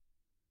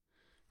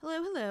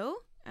Hello, hello.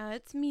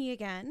 It's me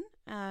again,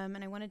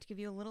 and I wanted to give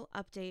you a little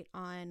update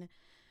on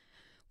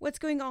what's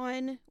going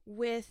on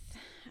with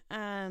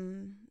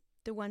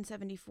the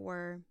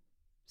 174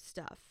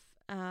 stuff.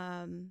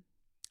 A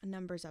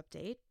numbers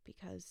update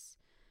because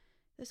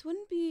this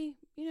wouldn't be,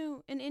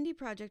 an indie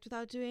project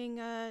without doing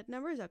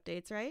numbers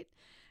updates, right?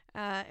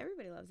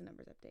 Everybody loves a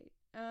numbers update.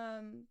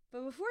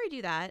 But before I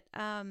do that,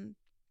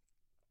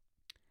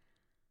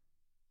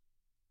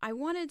 I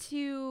wanted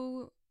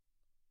to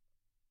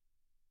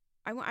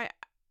I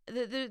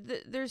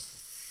there's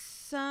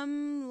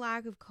some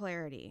lack of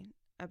clarity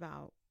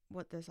about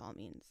what this all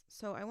means.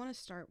 So I want to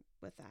start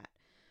with that.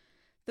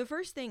 The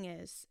first thing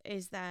is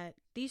that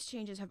these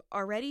changes have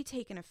already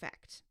taken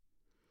effect.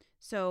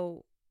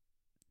 So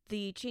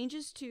the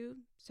changes to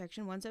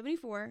section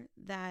 174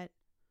 that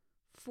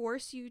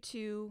force you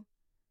to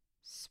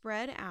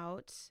spread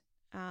out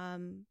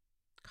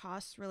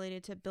costs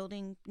related to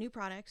building new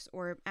products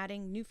or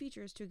adding new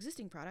features to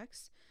existing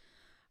products,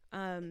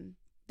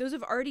 those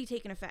have already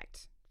taken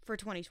effect for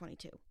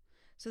 2022.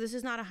 So this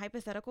is not a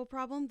hypothetical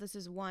problem. This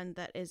is one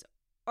that is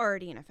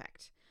already in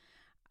effect.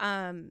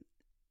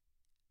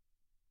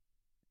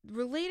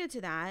 Related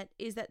to that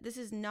is that this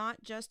is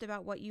not just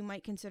about what you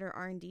might consider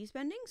R&D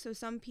spending. So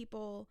some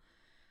people,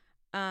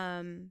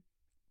 there's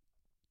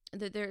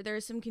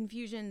some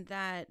confusion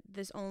that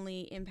this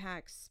only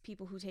impacts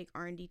people who take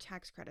R&D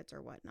tax credits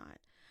or whatnot.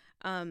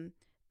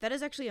 That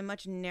is actually a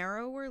much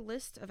narrower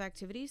list of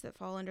activities that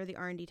fall under the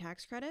R&D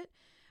tax credit.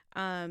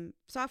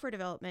 Software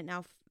development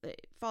now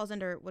falls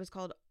under what is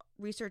called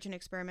research and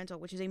experimental,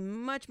 which is a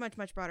much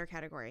broader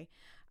category.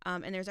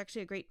 And there's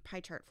actually a great pie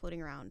chart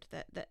floating around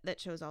that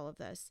shows all of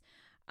this.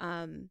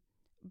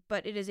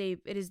 But it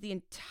is the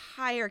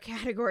entire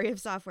category of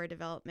software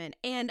development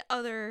and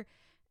other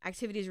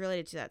activities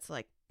related to that. So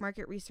like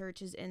market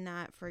research is in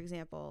that, for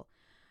example.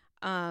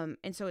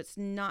 And so it's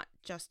not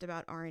just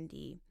about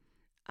R&D,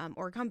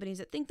 or companies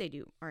that think they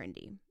do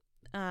R&D.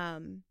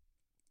 And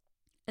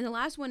the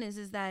last one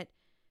is that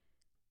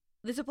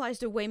this applies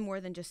to way more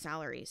than just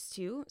salaries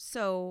too.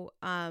 So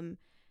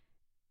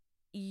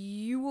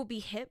you will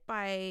be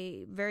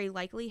very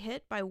likely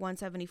hit by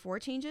 174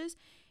 changes,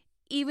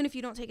 even if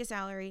you don't take a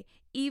salary,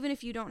 even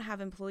if you don't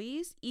have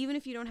employees, even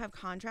if you don't have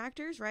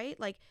contractors, right?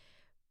 Like,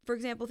 for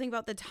example, think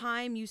about the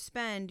time you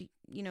spend,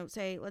 let's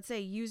say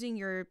using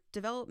your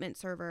development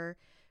server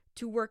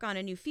to work on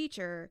a new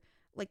feature.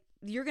 Like,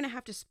 you're going to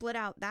have to split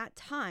out that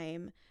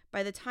time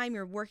by the time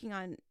you're working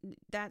on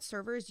that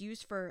server is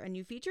used for a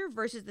new feature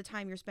versus the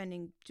time you're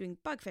spending doing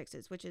bug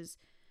fixes, which is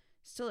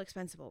still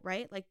expensive,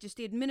 right? Like, just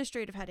the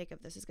administrative headache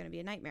of this is going to be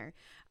a nightmare.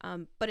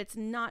 But it's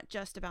not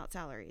just about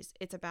salaries.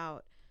 It's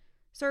about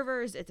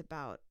servers. It's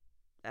about,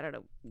 I don't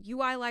know,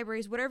 UI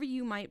libraries, whatever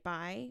you might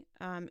buy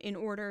in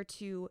order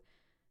to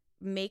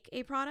make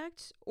a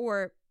product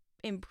or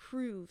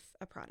improve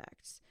a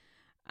product.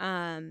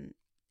 And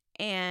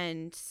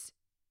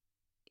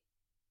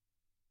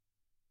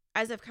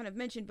as I've kind of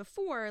mentioned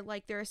before,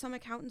 like, there are some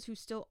accountants who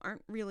still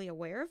aren't really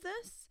aware of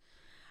this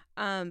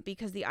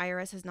because the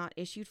IRS has not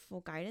issued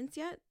full guidance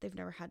yet. They've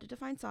never had to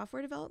define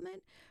software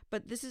development,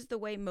 but this is the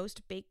way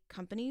most big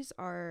companies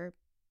are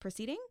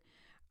proceeding.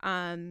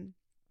 And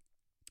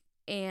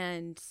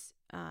this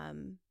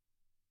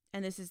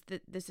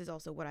is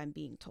also what I'm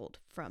being told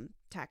from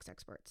tax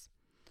experts.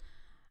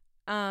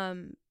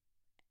 And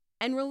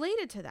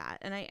related to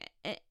that,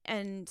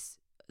 and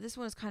this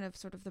one is kind of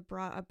sort of a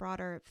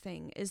broader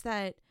thing, is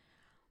that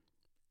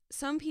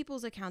some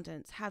people's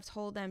accountants have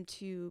told them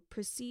to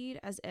proceed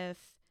as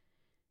if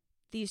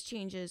these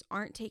changes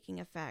aren't taking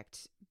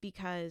effect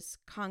because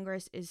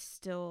Congress is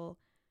still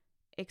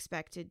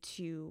expected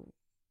to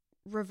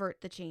revert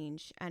the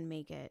change and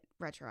make it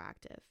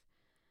retroactive.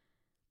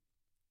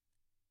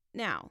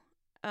 Now,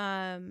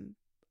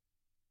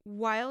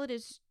 while it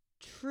is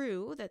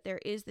true that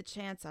there is the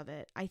chance of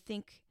it, I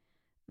think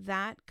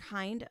that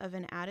kind of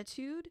an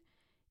attitude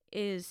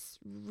is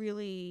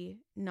really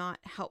not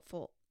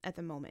helpful at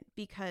the moment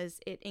because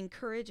it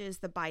encourages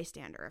the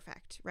bystander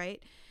effect,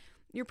 right?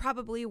 You're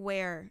probably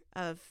aware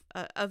of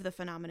the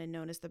phenomenon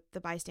known as the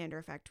bystander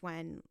effect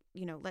when,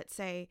 let's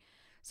say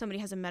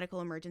somebody has a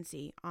medical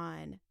emergency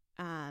on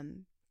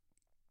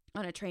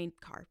a train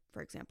car,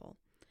 for example,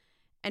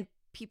 and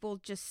people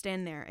just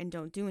stand there and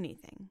don't do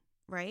anything,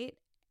 right?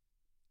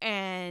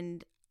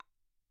 And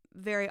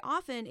very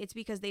often it's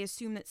because they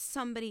assume that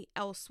somebody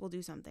else will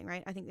do something,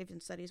 right? I think they've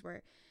done studies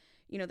where,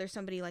 there's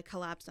somebody like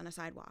collapsed on a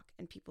sidewalk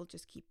and people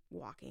just keep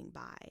walking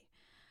by.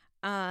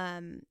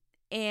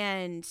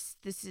 And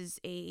this is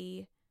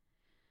a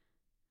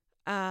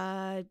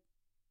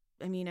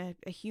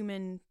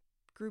human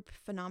group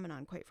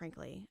phenomenon, quite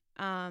frankly.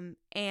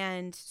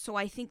 And so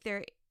I think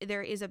there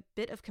is a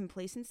bit of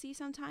complacency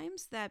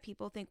sometimes that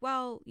people think,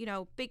 well,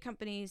 big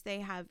companies, they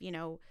have,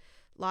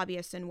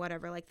 lobbyists and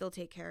whatever, like they'll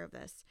take care of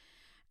this.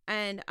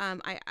 And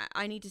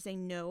I need to say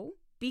no,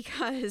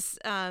 because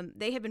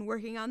they have been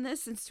working on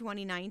this since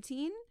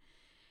 2019,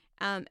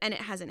 and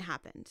it hasn't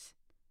happened.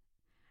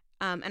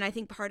 And I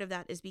think part of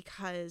that is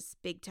because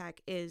big tech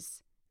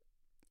is,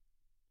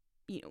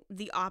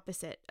 the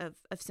opposite of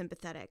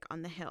sympathetic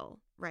on the Hill,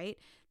 right?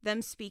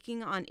 Them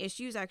speaking on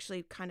issues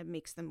actually kind of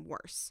makes them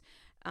worse.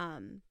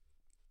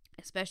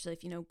 Especially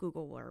if,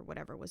 Google or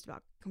whatever was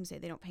about come say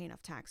they don't pay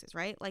enough taxes,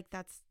 right? Like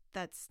that's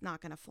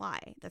not going to fly.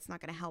 That's not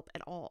going to help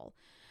at all.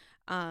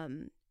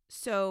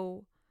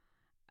 So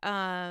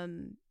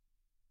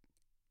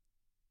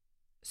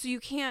you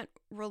can't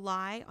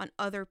rely on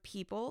other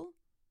people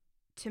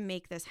to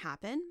make this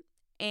happen.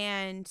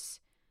 And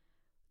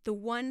the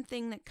one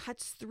thing that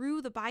cuts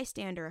through the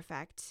bystander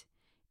effect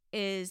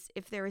is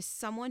if there is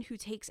someone who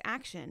takes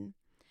action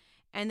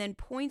and then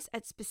points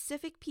at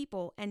specific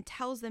people and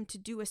tells them to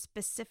do a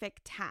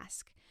specific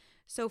task.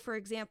 So, for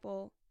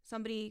example,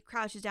 somebody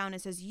crouches down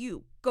and says,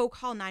 you, go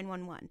call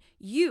 911.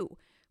 You,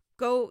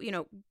 go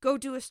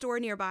do a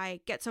store nearby,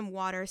 get some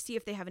water, see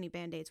if they have any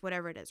Band-Aids,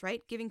 whatever it is,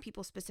 right? Giving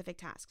people specific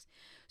tasks.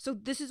 So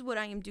this is what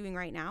I am doing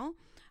right now.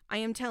 I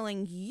am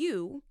telling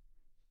you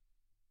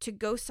to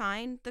go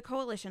sign the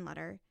coalition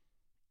letter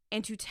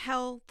and to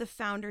tell the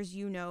founders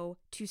to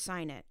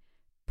sign it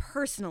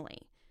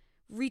personally.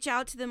 Reach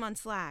out to them on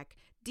Slack,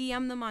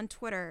 DM them on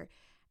Twitter,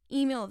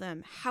 email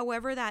them,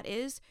 however that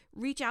is.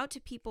 Reach out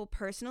to people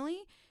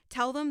personally.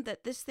 Tell them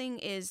that this thing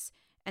is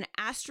an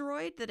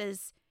asteroid that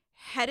is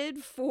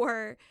headed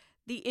for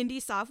the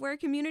indie software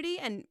community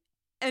and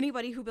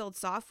anybody who builds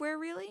software,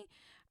 really,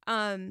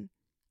 and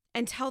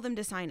tell them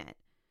to sign it.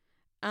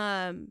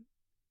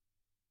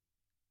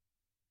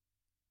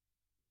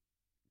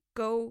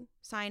 Go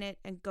sign it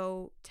and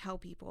go tell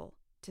people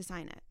to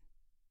sign it.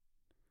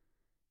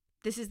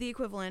 This is the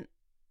equivalent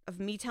of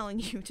me telling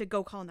you to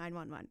go call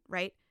 911,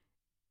 right?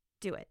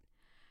 Do it.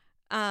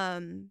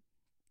 And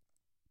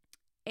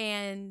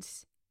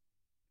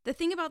the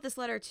thing about this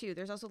letter too,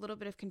 there's also a little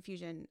bit of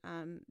confusion,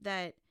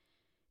 that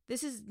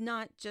this is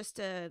not just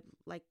a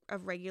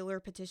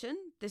regular petition.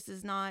 This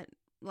is not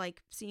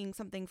like seeing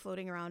something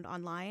floating around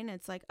online.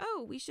 It's like,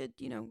 oh, we should,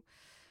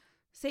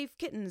 save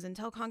kittens and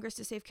tell Congress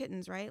to save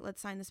kittens, right?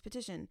 Let's sign this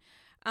petition.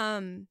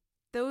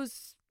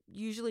 Those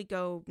usually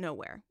go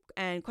nowhere.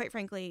 And quite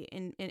frankly,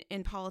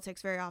 in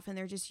politics, very often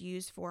they're just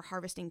used for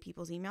harvesting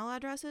people's email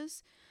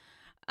addresses,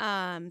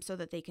 so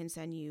that they can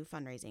send you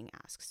fundraising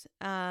asks.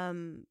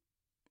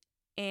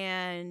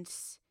 And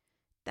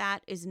that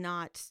is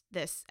not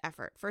this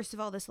effort. First of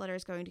all, this letter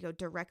is going to go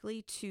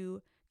directly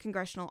to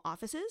congressional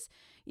offices.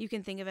 You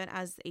can think of it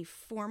as a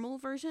formal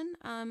version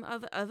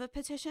of a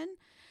petition.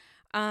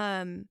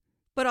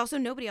 But also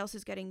nobody else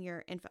is getting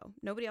your info.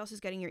 Nobody else is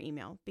getting your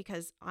email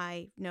because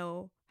I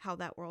know how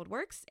that world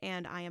works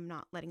and I am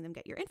not letting them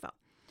get your info.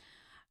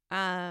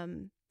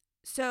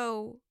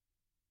 So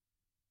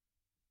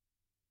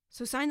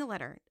sign the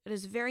letter. It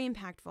is very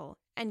impactful,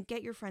 and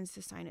get your friends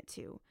to sign it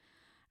too.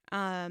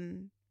 I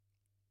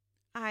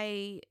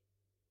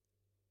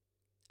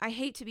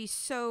hate to be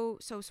so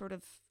sort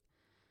of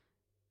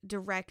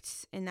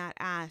direct in that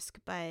ask,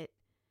 but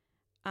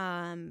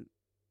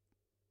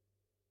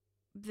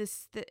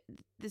this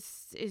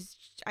is,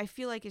 I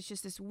feel like it's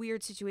just this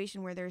weird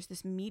situation where there's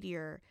this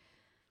meteor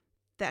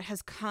that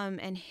has come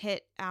and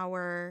hit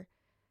our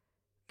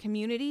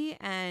community,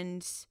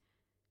 and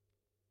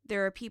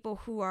there are people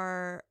who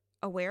are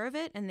aware of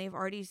it and they've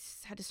already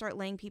had to start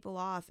laying people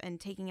off and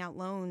taking out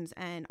loans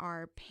and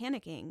are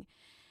panicking.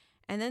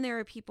 And then there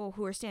are people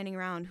who are standing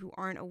around who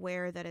aren't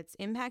aware that it's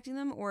impacting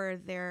them, or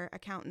their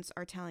accountants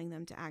are telling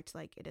them to act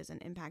like it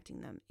isn't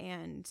impacting them.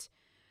 And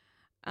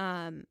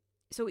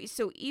so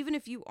even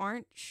if you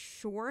aren't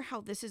sure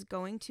how this is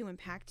going to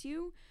impact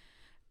you,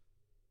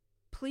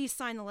 please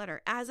sign the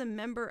letter as a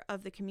member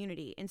of the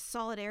community in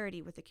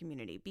solidarity with the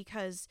community,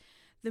 because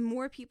the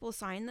more people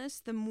sign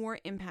this, the more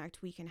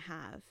impact we can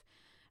have.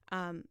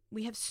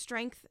 We have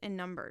strength in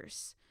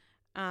numbers.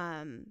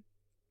 I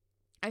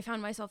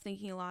found myself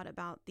thinking a lot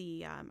about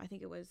the, I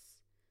think it was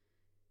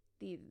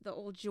the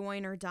old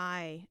join or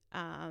die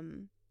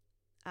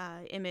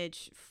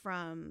image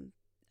from,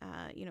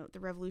 the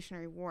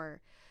Revolutionary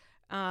War.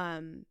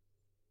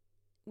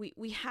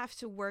 We have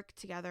to work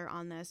together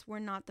on this. We're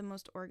not the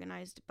most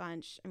organized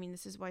bunch. I mean,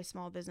 this is why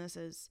small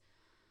businesses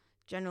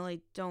generally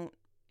don't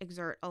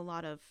exert a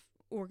lot of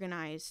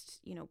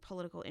organized,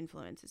 political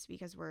influence. It's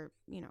because we're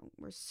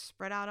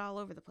spread out all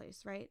over the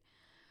place, right?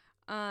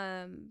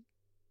 But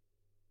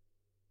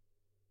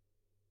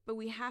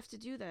we have to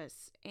do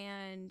this.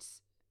 And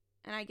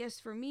I guess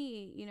for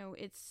me,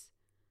 it's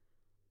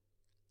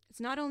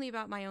not only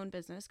about my own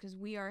business, because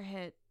we are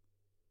hit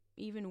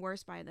even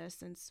worse by this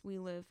since we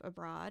live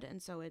abroad,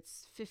 and so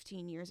it's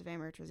 15 years of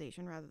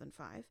amortization rather than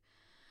 5.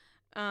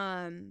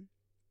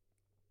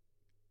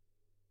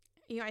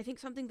 I think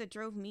something that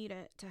drove me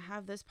to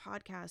have this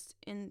podcast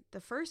in the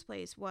first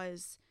place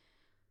was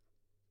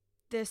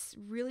this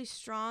really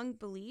strong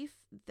belief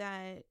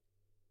that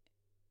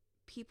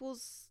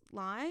people's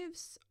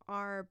lives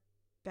are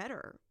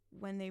better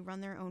when they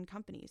run their own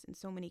companies in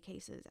so many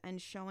cases,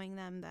 and showing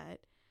them that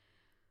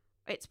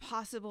it's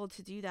possible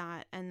to do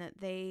that and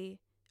that they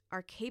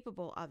are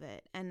capable of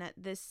it, and that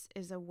this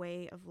is a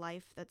way of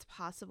life that's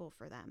possible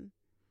for them.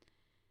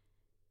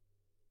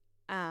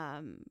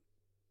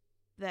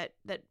 that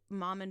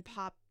mom and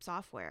pop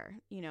software,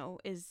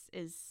 is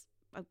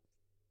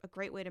a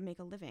great way to make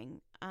a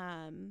living.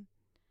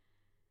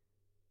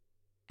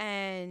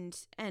 And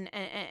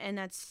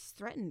that's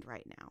threatened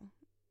right now,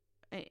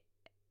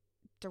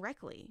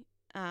 directly.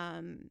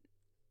 And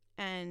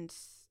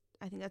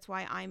I think that's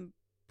why I'm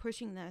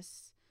pushing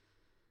this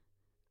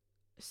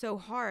so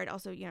hard.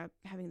 Also,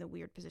 having the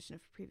weird position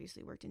of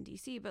previously worked in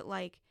DC, but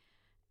like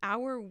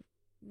our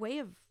way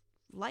of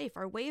life,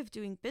 our way of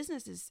doing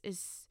business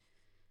is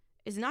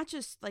not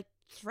just like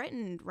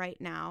threatened right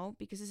now,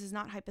 because this is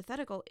not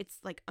hypothetical. It's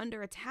like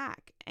under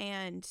attack,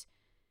 and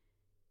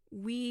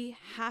we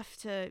have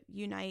to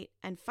unite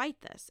and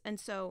fight this. And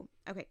so,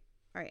 okay.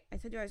 All right. I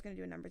told you I was going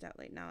to do a numbers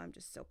outlay. Now I'm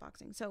just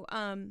soapboxing. So,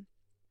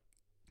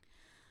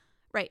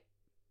 right.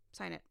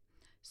 Sign it.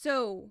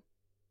 So,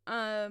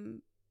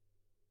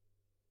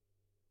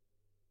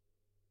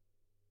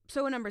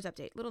 so a numbers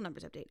update, little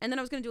numbers update. And then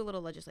I was going to do a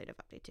little legislative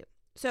update too.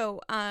 So,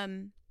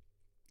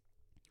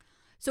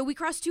 so we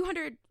crossed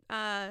 200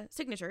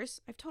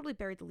 signatures. I've totally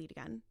buried the lead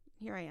again.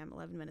 Here I am,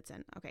 11 minutes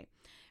in. Okay.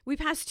 We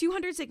passed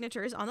 200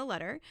 signatures on the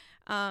letter.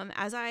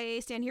 As I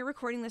stand here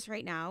recording this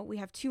right now, we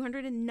have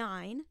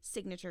 209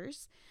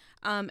 signatures.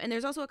 And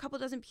there's also a couple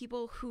dozen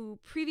people who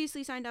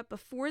previously signed up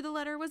before the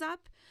letter was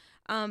up,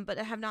 but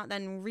have not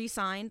then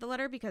re-signed the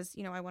letter, because,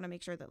 I want to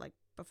make sure that, like,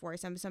 before I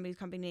send somebody's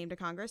company name to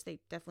Congress, they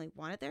definitely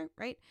want it there,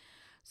 right?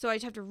 So I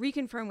just have to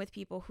reconfirm with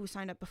people who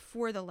signed up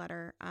before the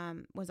letter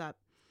was up.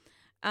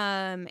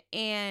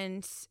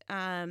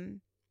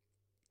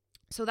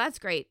 So that's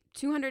great.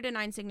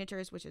 209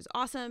 signatures, which is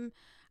awesome.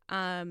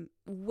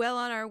 Well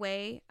on our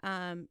way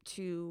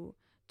to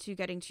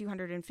getting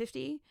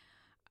 250.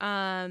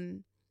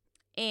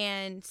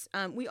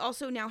 We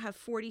also now have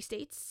 40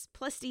 states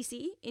plus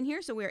DC in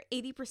here. So we're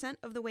 80%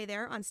 of the way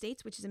there on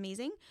states, which is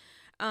amazing.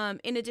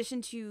 In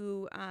addition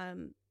to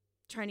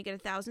trying to get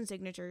 1,000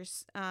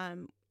 signatures,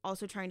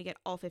 also trying to get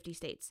all 50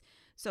 states,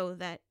 so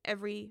that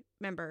every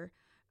member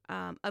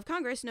of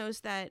Congress knows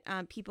that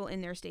people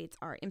in their states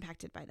are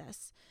impacted by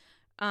this.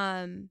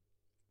 And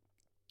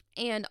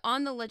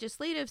on the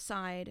legislative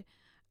side,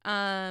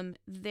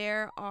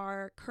 there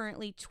are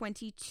currently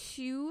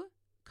 22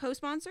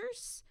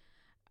 co-sponsors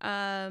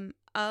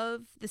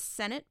of the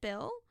Senate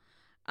bill.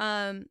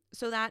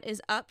 So that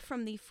is up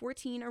from the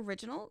 14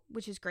 original,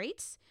 which is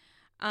great.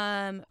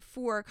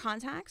 For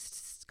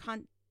context,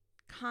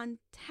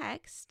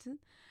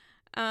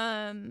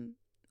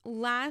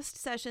 last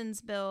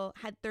session's bill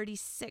had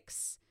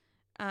 36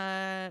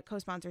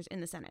 co-sponsors in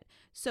the Senate.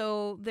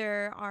 So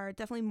there are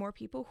definitely more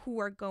people who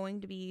are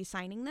going to be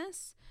signing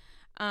this.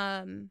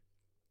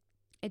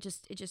 It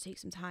just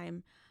takes some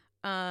time.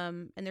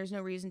 And there's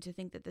no reason to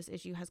think that this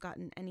issue has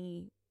gotten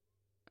any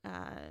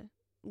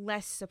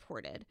less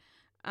supported.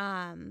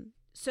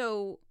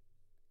 So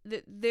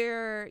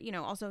there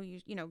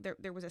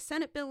was a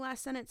Senate bill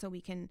last Senate,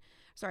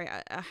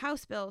 a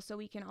House bill, so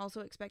we can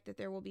also expect that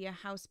there will be a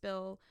House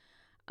bill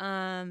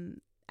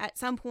at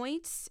some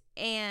point,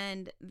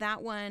 and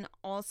that one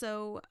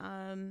also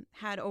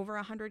had over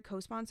 100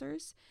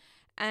 co-sponsors,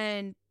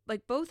 and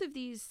like both of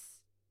these,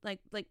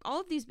 like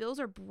all of these bills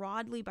are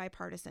broadly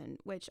bipartisan,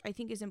 which I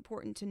think is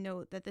important to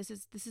note, that this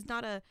is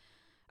not a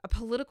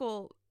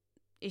political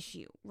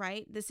issue,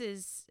 right? This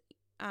is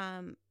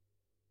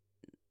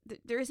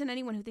there isn't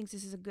anyone who thinks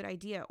this is a good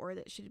idea or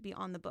that should be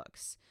on the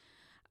books.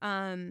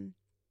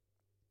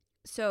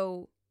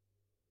 So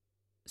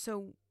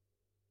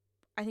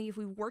I think if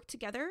we work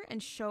together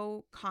and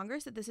show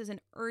Congress that this is an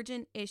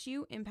urgent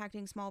issue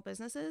impacting small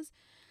businesses,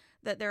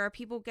 that there are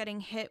people getting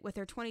hit with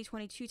their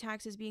 2022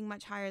 taxes being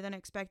much higher than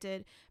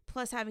expected,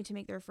 plus having to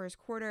make their first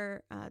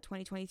quarter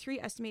 2023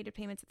 estimated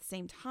payments at the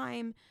same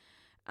time,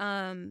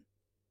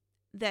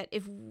 that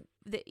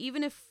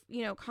even if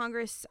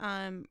Congress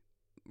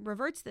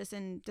reverts this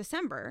in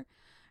December,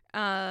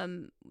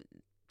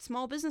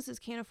 small businesses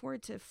can't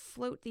afford to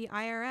float the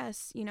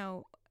IRS,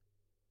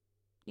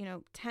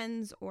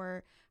 tens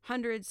or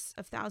hundreds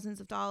of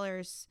thousands of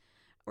dollars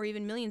or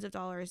even millions of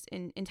dollars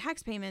in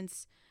tax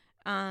payments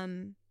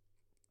for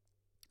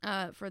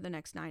the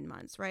next 9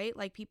 months, right?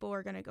 Like, people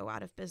are going to go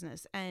out of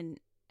business.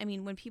 And I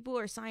mean, when people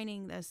are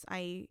signing this,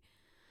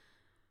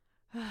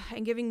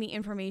 and giving me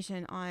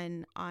information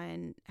on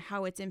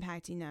how it's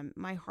impacting them,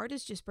 my heart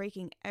is just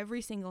breaking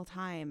every single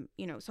time.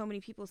 So many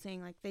people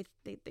saying, like, they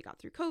got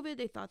through COVID,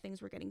 they thought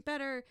things were getting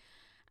better,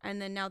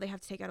 and then now they have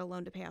to take out a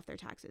loan to pay off their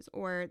taxes,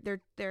 or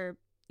they're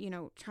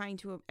trying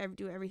to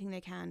do everything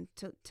they can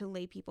to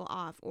lay people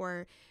off,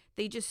 or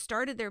they just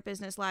started their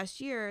business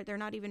last year, they're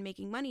not even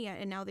making money yet,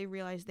 and now they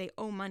realize they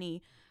owe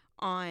money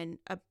on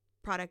a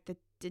product that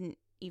didn't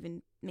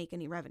even make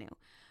any revenue,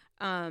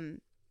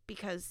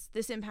 because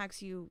this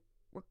impacts you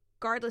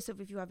regardless of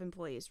if you have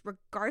employees,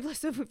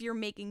 regardless of if you're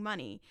making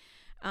money.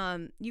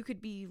 You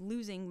could be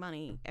losing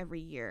money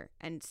every year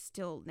and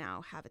still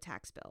now have a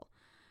tax bill.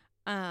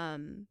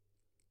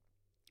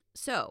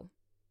 So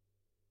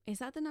is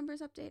that the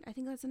numbers update? I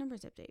think that's the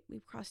numbers update.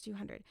 We've crossed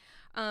 200.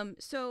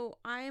 So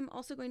I'm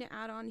also going to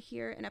add on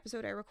here an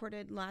episode I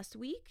recorded last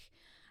week,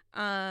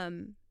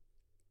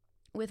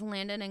 with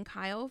Landon and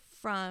Kyle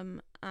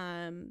from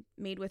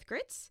Made with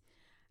Grits.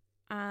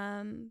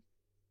 That's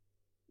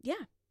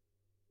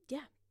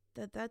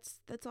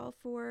all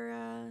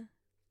for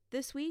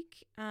this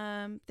week.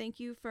 Thank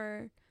you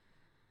for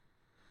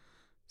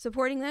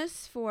supporting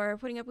this, for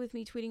putting up with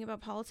me tweeting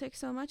about politics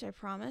so much. I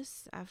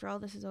promise after all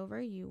this is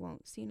over, you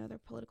won't see another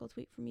political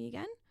tweet from me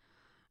again.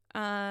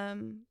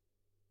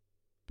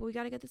 But we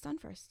got to get this done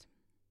first.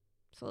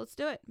 So let's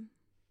do it.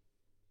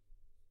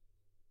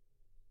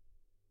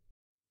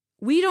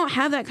 We don't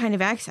have that kind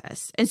of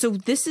access. And so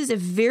this is a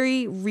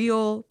very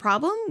real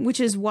problem, which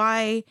is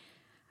why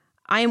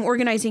I am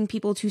organizing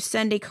people to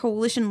send a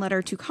coalition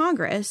letter to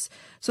Congress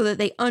so that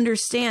they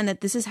understand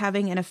that this is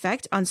having an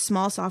effect on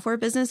small software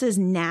businesses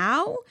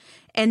now,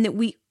 and that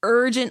we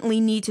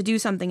urgently need to do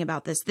something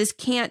about this. This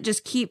can't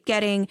just keep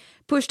getting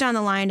pushed down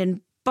the line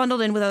and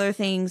bundled in with other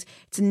things.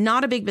 It's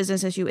not a big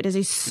business issue. It is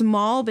a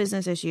small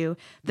business issue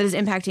that is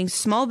impacting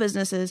small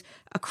businesses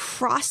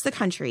across the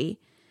country,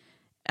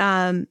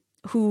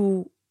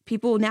 who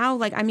people now,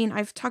 like, I mean,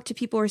 I've talked to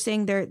people who are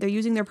saying they're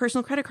using their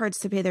personal credit cards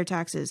to pay their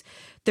taxes.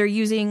 They're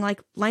using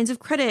like lines of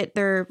credit.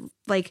 They're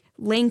like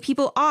laying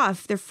people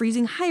off. They're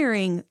freezing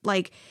hiring.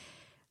 Like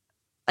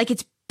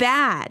it's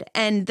bad.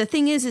 And the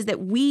thing is that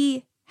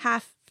we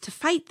have to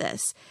fight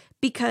this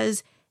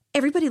because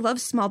everybody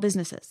loves small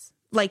businesses.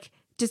 Like,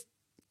 just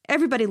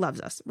everybody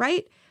loves us,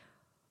 right?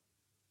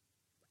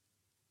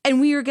 And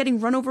we are getting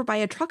run over by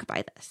a truck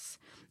by this.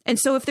 And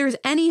so if there's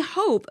any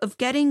hope of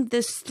getting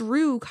this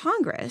through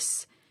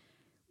Congress,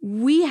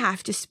 we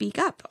have to speak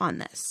up on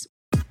this.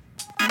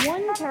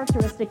 One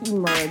characteristic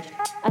emerged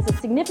as a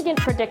significant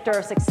predictor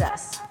of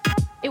success.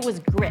 It was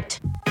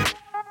grit.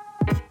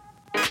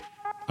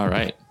 All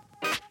right,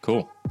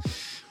 cool.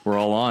 We're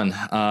all on.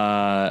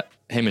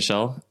 Hey,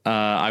 Michelle.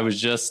 I was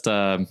just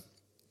telling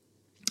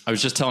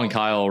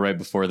Kyle right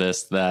before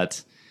this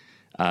that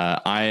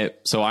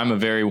I'm a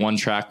very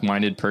one-track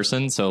minded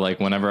person. So like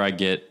whenever I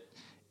get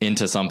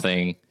into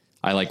something,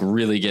 I like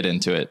really get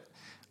into it.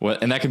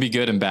 And that can be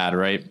good and bad,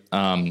 right?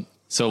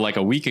 So like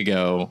a week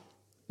ago,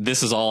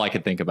 this is all I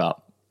could think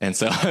about. And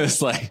so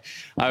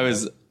I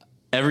was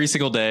every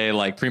single day,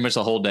 like pretty much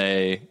the whole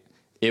day,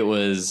 it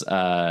was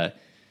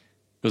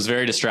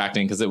very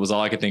distracting because it was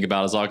all I could think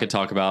about. It's all I could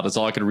talk about. It's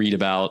all I could read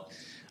about.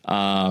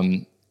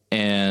 And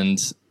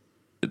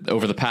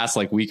over the past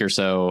like week or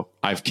so,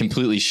 I've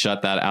completely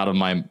shut that out of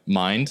my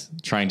mind,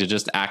 trying to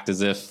just act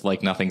as if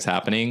like nothing's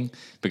happening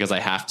because I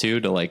have to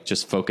like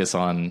just focus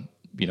on,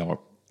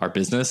 our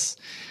business.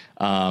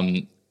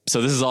 So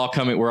this is all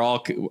coming.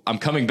 I'm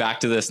coming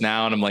back to this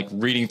now, and I'm like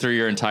reading through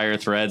your entire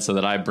thread so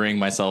that I bring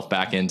myself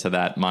back into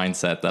that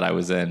mindset that I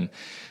was in.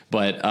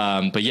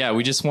 But yeah,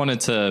 we just wanted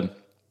to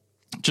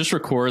just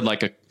record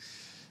like a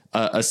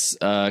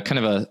kind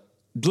of a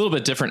little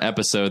bit different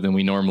episode than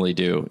we normally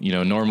do.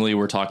 Normally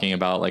we're talking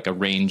about like a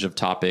range of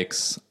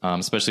topics,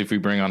 especially if we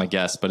bring on a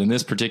guest. But in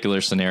this particular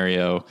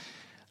scenario,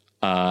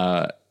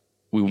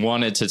 we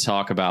wanted to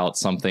talk about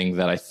something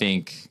that I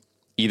think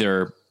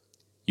either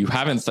you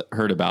haven't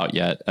heard about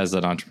yet as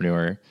an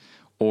entrepreneur,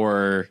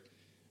 or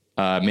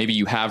maybe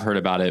you have heard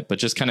about it, but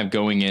just kind of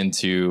going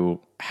into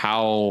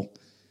how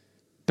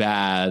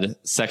bad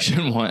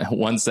Section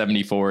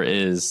 174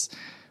 is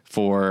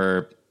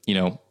for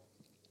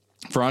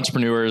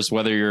entrepreneurs,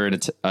 whether you're in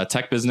a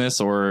tech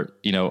business or,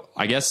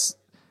 I guess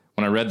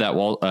when I read that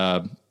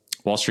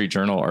Wall Street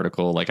Journal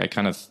article, like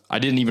I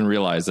didn't even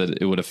realize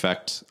that it would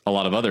affect a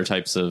lot of other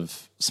types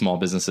of small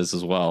businesses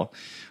as well,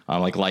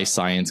 like life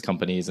science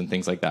companies and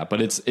things like that.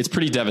 But it's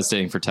pretty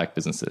devastating for tech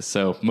businesses.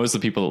 So most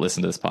of the people that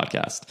listen to this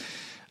podcast.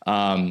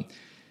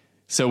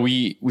 So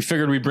we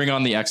figured we'd bring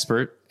on the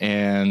expert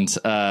and,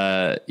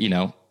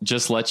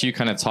 just let you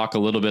kind of talk a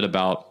little bit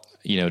about,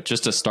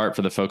 just to start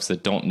for the folks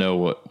that don't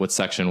know what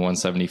Section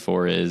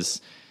 174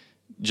 is,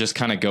 just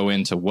kind of go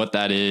into what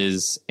that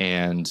is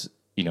and,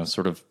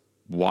 sort of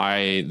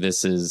why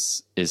this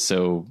is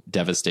so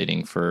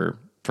devastating for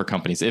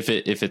companies if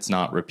it's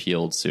not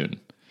repealed soon.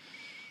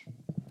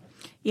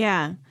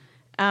 Yeah.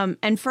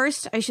 And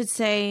first I should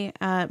say,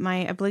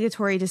 my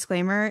obligatory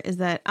disclaimer is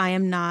that I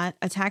am not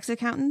a tax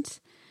accountant.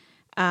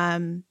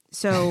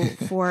 So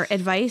for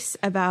advice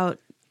about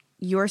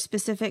your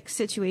specific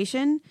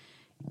situation,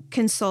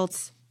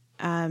 consult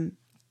a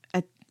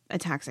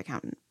tax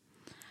accountant.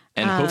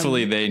 And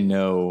hopefully they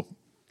know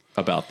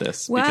about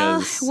this. Well,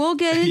 because we'll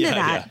get into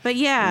that.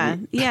 Yeah.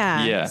 But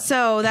yeah.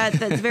 So that's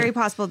very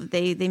possible that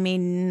they may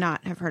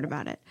not have heard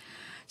about it.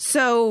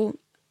 So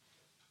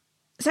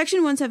Section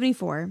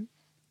 174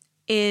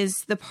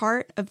 is the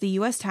part of the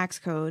U.S. tax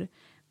code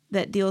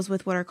that deals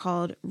with what are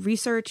called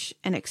research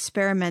and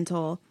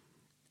experimental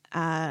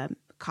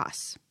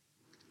costs.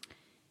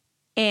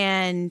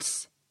 And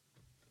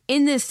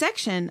in this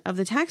section of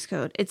the tax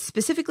code, it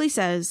specifically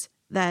says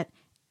that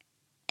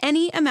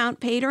any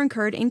amount paid or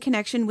incurred in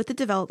connection with the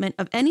development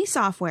of any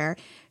software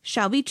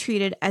shall be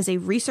treated as a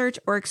research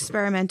or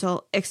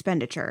experimental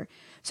expenditure.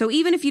 So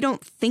even if you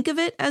don't think of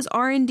it as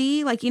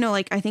R&D, like,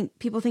 I think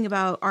people think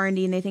about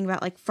R&D and they think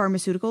about like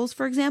pharmaceuticals,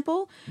 for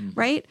example,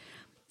 right?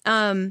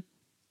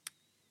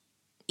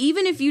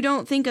 even if you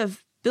don't think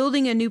of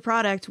building a new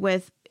product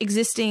with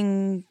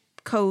existing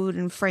code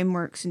and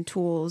frameworks and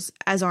tools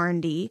as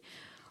R&D,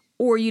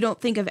 or you don't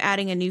think of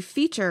adding a new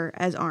feature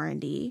as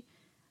R&D,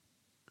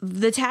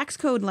 the tax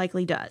code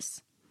likely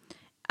does.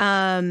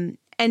 And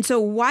so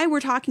why we're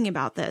talking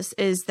about this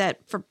is that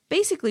for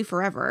basically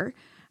forever,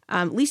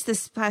 at least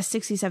this past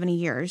 60, 70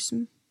 years,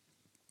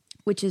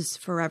 which is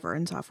forever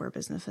in software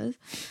businesses,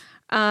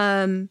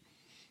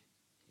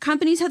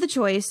 companies had the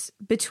choice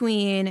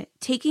between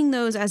taking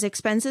those as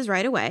expenses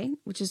right away,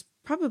 which is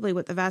probably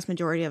what the vast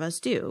majority of us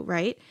do,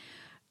 right?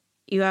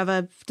 You have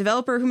a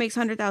developer who makes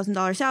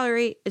 $100,000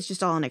 salary, it's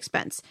just all an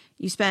expense.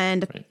 You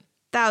spend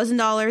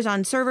 $1,000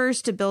 on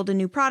servers to build a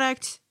new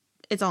product,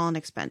 it's all an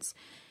expense.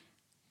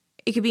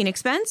 It could be an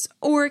expense,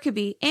 or it could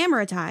be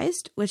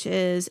amortized, which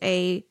is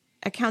a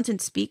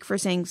accountant speak for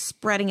saying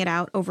spreading it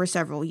out over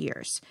several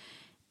years.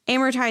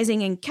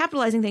 Amortizing and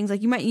capitalizing things,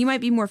 like you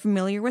might be more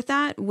familiar with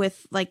that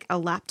with like a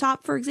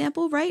laptop, for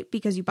example, right?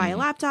 Because you buy a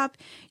laptop,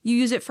 you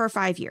use it for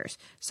 5 years.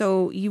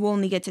 So you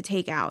only get to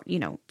take out,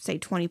 say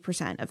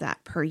 20% of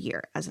that per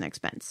year as an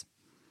expense.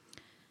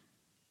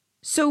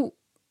 So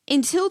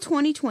until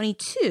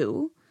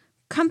 2022,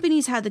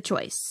 companies had the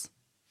choice,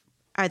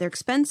 either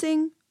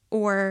expensing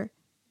or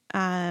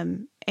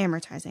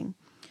amortizing.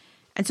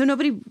 And so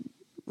nobody,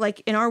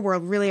 like in our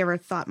world, really ever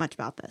thought much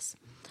about this.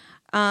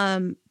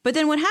 But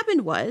then what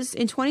happened was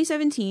in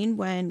 2017,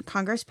 when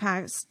Congress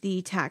passed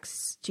the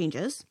tax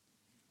changes,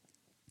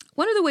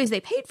 one of the ways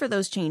they paid for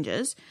those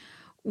changes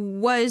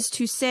was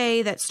to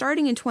say that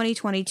starting in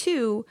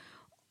 2022,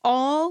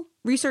 all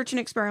research and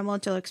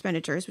experimental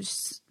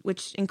expenditures,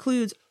 which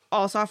includes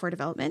all software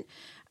development,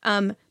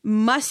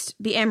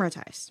 must be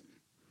amortized.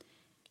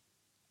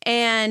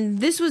 And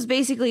this was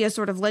basically a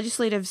sort of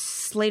legislative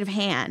sleight of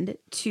hand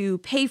to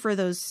pay for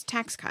those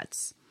tax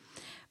cuts.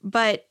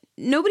 But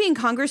nobody in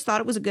Congress thought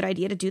it was a good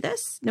idea to do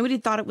this. Nobody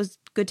thought it was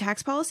good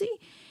tax policy.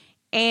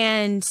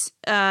 And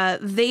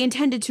they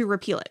intended to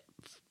repeal it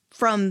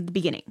from the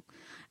beginning.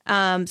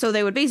 So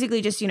they would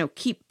basically just,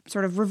 keep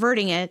sort of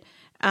reverting it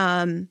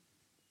and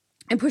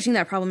pushing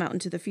that problem out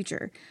into the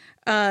future.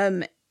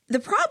 The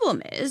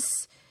problem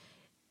is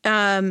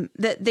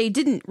that they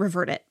didn't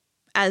revert it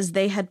as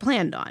they had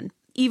planned on,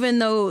 even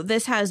though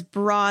this has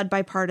broad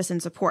bipartisan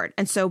support.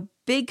 And so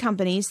big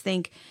companies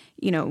think,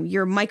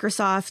 your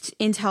Microsoft,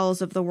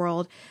 Intels of the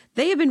world,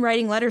 they have been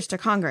writing letters to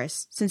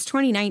Congress since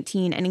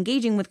 2019 and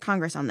engaging with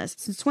Congress on this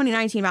since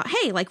 2019 about,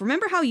 hey,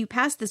 remember how you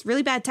passed this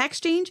really bad tax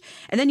change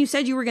and then you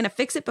said you were going to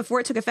fix it before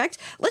it took effect?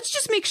 Let's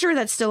just make sure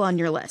that's still on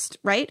your list,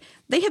 right?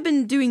 They have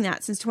been doing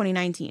that since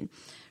 2019.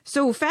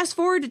 So fast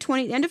forward to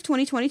end of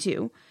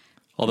 2022.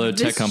 Although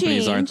tech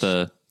companies aren't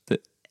the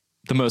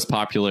most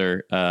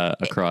popular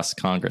across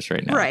Congress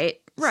right now. Right.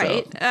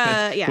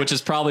 So, yeah. Which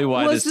is probably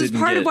why this is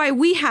part of why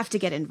we have to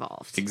get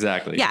involved.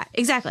 Exactly. Yeah,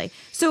 exactly.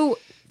 So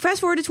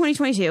fast forward to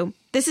 2022.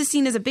 This is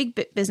seen as a big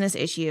business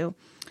issue.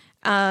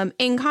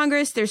 In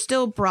Congress, there's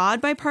still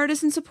broad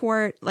bipartisan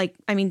support.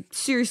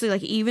 Seriously,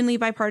 evenly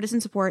bipartisan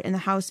support in the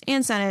House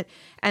and Senate.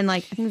 And I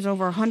think there's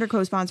over 100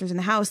 co-sponsors in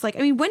the House.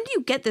 When do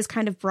you get this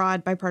kind of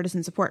broad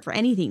bipartisan support for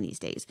anything these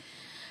days?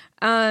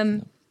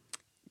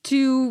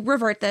 To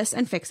revert this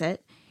and fix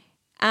it.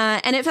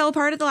 And it fell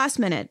apart at the last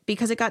minute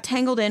because it got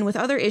tangled in with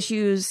other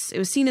issues. It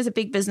was seen as a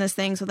big business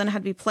thing. So then it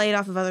had to be played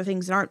off of other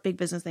things that aren't big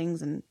business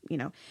things. And,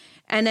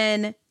 and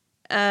then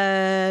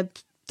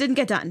didn't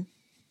get done.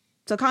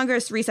 So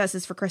Congress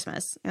recesses for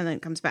Christmas and then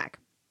comes back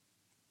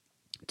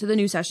to the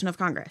new session of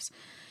Congress.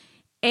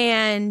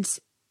 And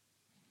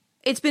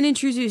it's been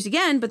introduced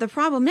again. But the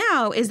problem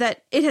now is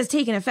that it has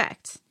taken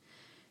effect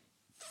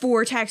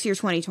for tax year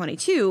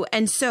 2022.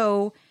 And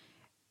so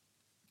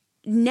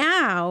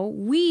now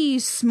we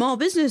small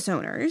business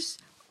owners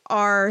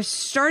are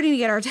starting to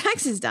get our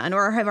taxes done,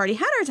 or have already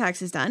had our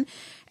taxes done,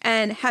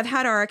 and have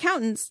had our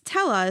accountants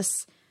tell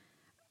us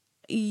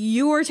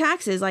your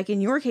taxes, like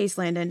in your case,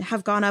 Landon,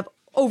 have gone up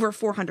over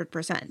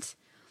 400%.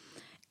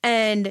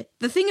 And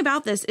the thing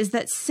about this is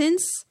that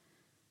since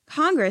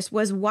Congress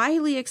was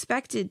widely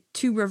expected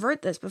to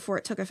revert this before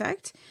it took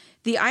effect,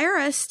 the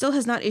IRS still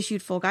has not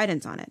issued full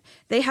guidance on it.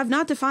 They have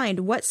not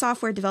defined what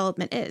software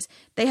development is.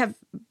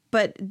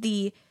 But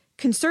the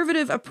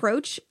conservative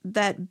approach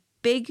that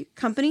big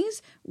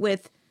companies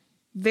with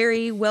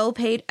very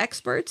well-paid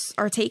experts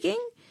are taking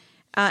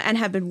and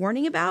have been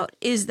warning about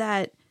is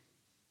that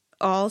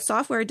all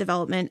software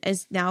development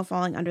is now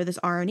falling under this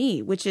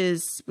R&E, which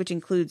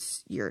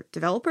includes your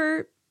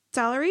developer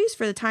salaries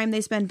for the time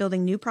they spend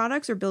building new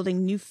products or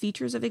building new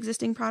features of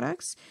existing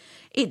products.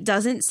 It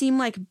doesn't seem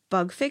like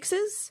bug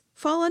fixes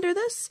fall under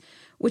this,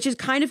 which is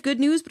kind of good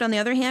news. But on the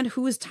other hand,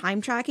 who is time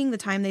tracking the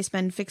time they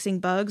spend fixing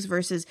bugs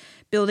versus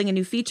building a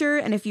new feature?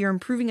 And if you're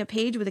improving a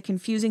page with a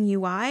confusing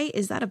UI,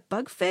 is that a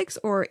bug fix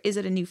or is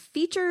it a new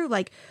feature?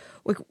 Like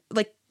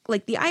the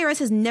IRS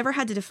has never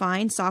had to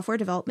define software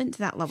development to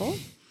that level.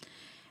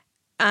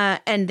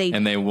 And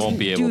they won't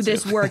be able to do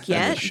this work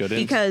yet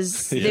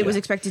because it was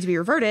expected to be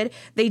reverted.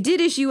 They did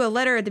issue a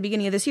letter at the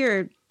beginning of this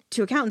year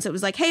to accountants, it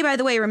was like, hey, by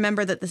the way,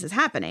 remember that this is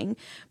happening,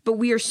 but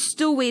we are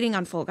still waiting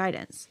on full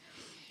guidance.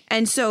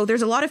 And so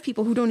there's a lot of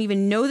people who don't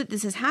even know that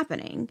this is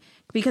happening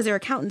because their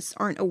accountants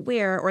aren't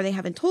aware or they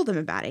haven't told them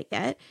about it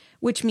yet,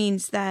 which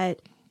means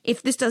that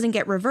if this doesn't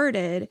get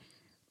reverted,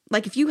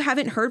 like if you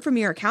haven't heard from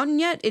your accountant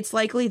yet, it's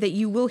likely that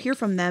you will hear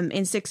from them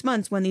in 6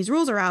 months when these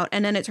rules are out.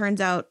 And then it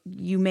turns out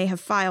you may have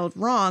filed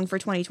wrong for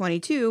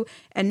 2022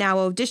 and now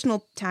owe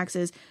additional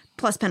taxes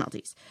plus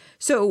penalties.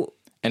 So,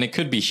 and it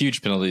could be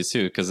huge penalties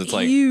too, because it's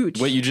like huge.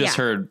 What you just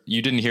heard.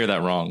 You didn't hear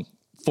that wrong.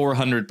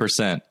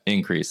 400%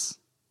 increase.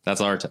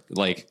 That's our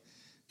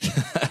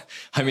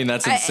I mean,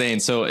 that's insane.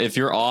 So if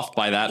you're off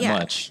by that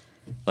much,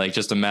 like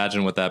just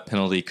imagine what that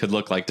penalty could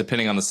look like,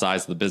 depending on the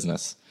size of the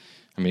business.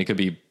 I mean, it could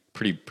be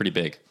pretty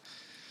big.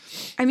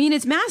 I mean,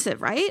 it's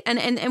massive, right?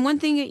 And one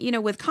thing, you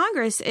know, with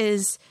Congress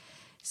is,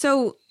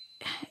 so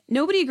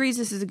nobody agrees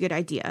this is a good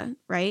idea,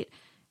 right?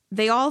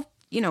 They all,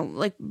 you know,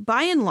 like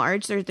by and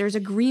large, there's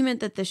agreement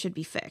that this should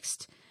be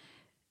fixed.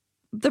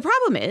 The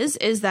problem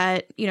is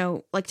that, you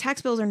know, like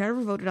tax bills are never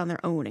voted on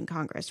their own in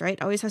Congress, right?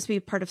 It always has to be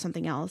part of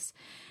something else.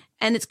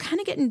 And it's kind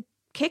of getting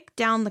kicked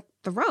down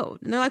the road.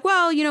 And they're like,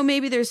 well, you know,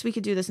 maybe we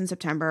could do this in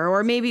September,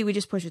 or maybe we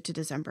just push it to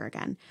December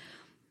again.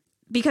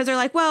 Because they're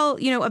like, well,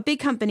 you know, a big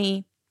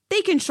company,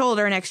 they can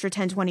shoulder an extra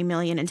 10, 20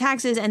 million in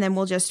taxes. And then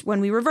we'll just, when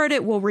we revert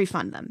it, we'll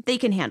refund them. They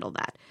can handle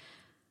that.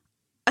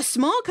 A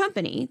small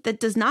company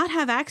that does not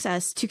have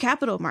access to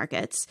capital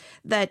markets,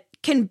 that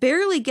can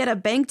barely get a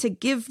bank to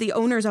give the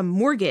owners a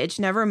mortgage,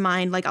 never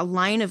mind like a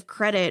line of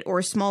credit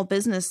or small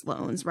business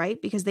loans,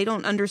 right? Because they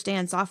don't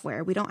understand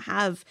software. We don't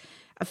have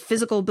a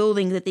physical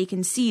building that they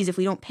can seize if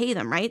we don't pay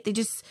them, right? They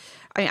just,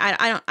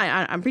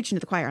 I'm preaching to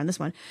the choir on this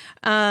one.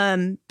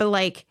 But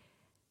like,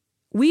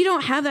 we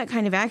don't have that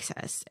kind of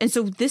access. And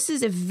so this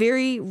is a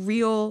very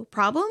real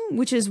problem,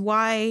 which is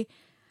why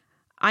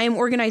I am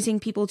organizing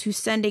people to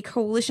send a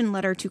coalition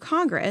letter to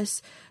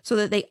Congress so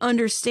that they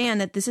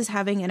understand that this is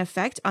having an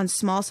effect on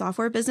small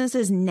software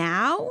businesses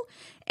now,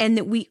 and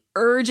that we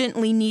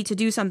urgently need to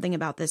do something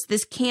about this.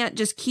 This can't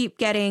just keep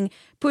getting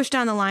pushed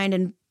down the line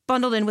and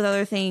bundled in with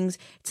other things.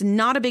 It's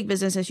not a big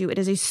business issue. It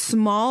is a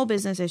small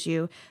business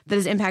issue that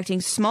is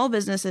impacting small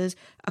businesses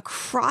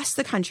across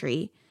the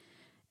country,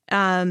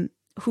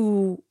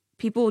 who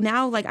people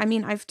now, like, I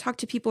mean, I've talked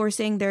to people who are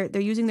saying they're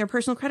using their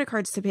personal credit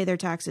cards to pay their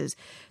taxes.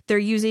 They're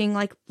using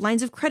like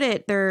lines of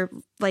credit. They're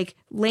like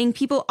laying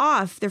people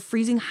off. They're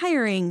freezing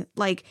hiring.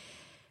 Like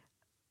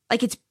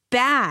it's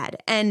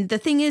bad. And the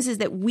thing is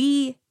that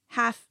we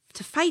have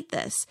to fight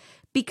this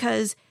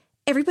because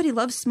everybody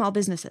loves small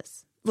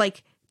businesses.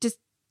 Like just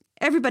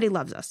everybody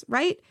loves us,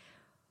 right?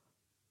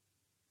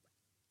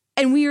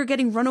 And we are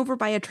getting run over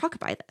by a truck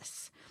by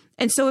this.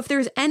 And so if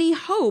there's any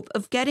hope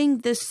of getting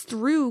this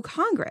through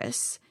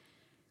Congress,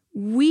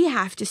 we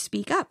have to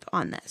speak up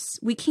on this.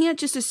 We can't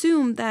just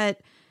assume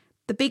that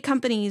the big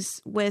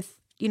companies with,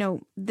 you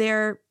know,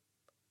 their,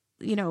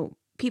 you know,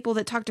 people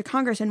that talk to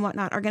Congress and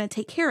whatnot are going to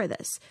take care of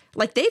this.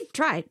 Like they've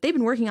tried. They've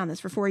been working on this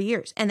for 4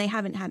 years and they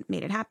haven't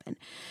made it happen.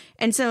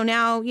 And so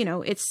now, you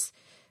know, it's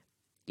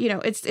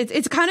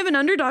kind of an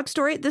underdog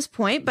story at this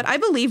point, but I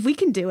believe we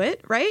can do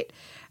it, right?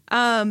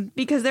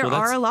 Because there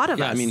are a lot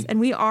of us, and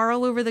we are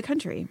all over the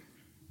country.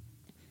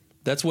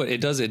 That's what it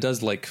does. It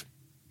does, like,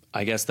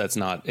 I guess that's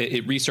not,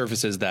 it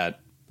resurfaces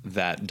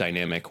that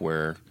dynamic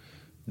where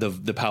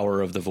the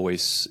power of the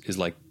voice is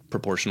like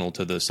proportional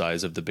to the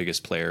size of the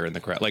biggest player in the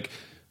crowd. Like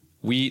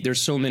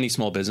there's so many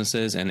small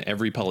businesses, and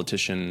every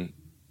politician,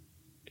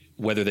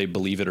 whether they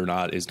believe it or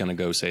not, is going to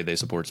go say they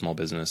support small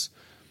business.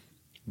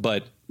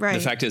 But the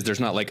fact is, there's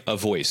not like a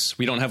voice.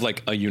 We don't have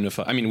like a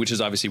unified, I mean, which is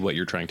obviously what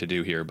you're trying to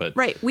do here. But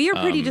right. We are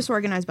a pretty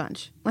disorganized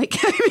bunch. Like,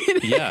 I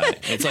mean, yeah,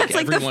 it's like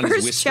everyone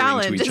is whispering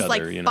challenge, to each other.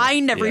 Like, you know?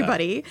 Find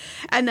everybody.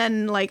 Yeah. And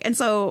then like, and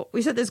so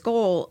we set this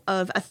goal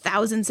of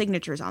 1,000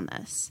 signatures on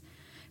this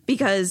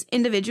because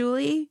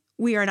individually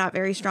we are not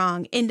very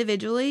strong.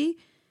 Individually,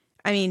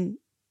 I mean,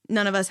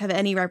 none of us have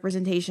any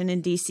representation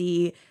in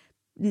DC.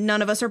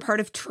 None of us are part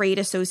of trade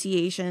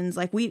associations.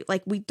 We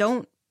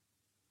don't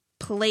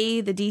play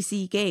the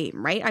DC game,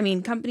 right? I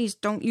mean, companies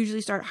don't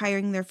usually start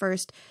hiring their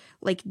first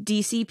like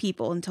DC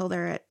people until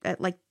they're at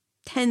like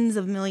tens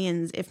of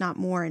millions, if not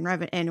more, in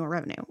annual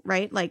revenue,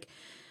 right? Like,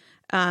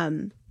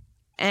 and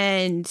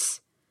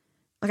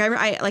like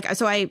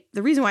the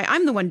reason why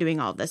I'm the one doing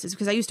all of this is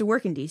because I used to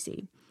work in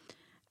DC.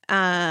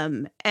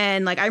 And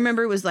like, I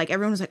remember it was like,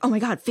 everyone was like, oh my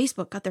God,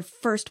 Facebook got their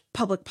first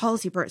public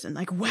policy person.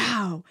 Like,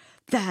 wow,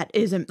 that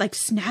isn't like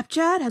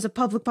Snapchat has a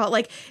public policy.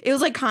 Like, it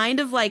was like kind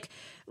of like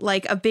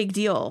a big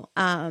deal.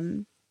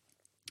 And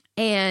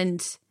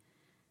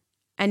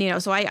you know,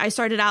 so I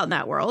started out in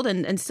that world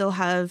and still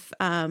have,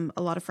 a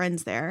lot of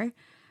friends there.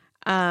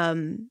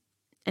 And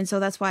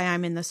so that's why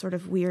I'm in this sort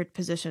of weird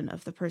position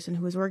of the person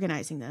who is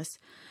organizing this.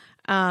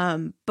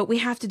 But we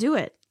have to do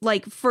it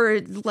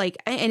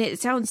and it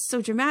sounds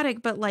so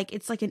dramatic, but like,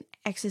 it's like an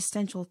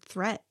existential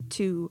threat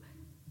to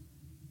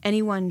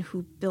anyone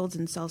who builds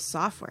and sells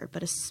software,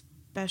 but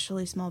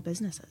especially small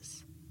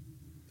businesses.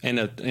 And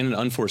an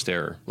unforced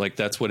error. Like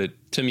that's what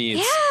it, to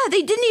me,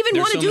 they didn't even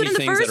There's want to so do it many in the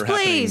things that first are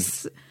happening.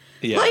 place.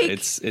 Yeah, like,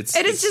 it's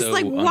and it's just so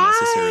like, why?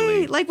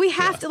 unnecessarily- Like, we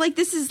have to, like,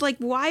 this is like,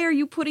 why are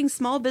you putting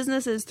small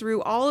businesses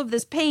through all of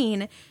this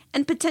pain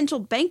and potential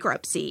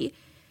bankruptcy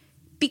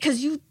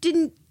because you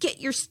didn't get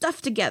your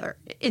stuff together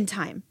in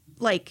time?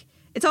 Like,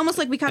 it's almost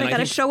like we kind of got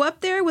to show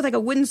up there with like a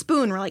wooden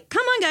spoon. We're like,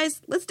 come on, guys,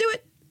 let's do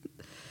it.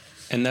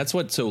 And that's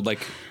what, so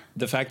like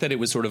the fact that it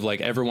was sort of like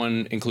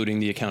everyone, including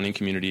the accounting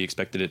community,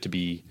 expected it to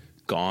be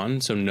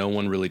gone, so no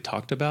one really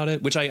talked about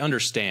it, which I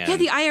understand. Yeah,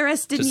 the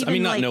IRS didn't even, I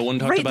mean, not like, no one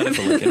talked write about it,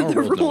 but like in our the world,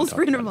 no one rules talked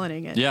for about it.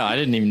 implementing it. Yeah, I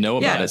didn't even know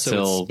about it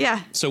so till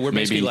so we're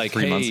basically maybe like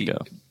 3 months hey, ago.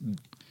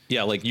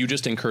 Yeah, like you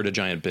just incurred a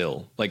giant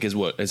bill, like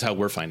is how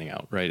we're finding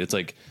out, right? It's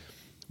like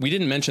we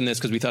didn't mention this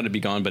because we thought it'd be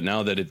gone, but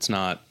now that it's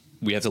not,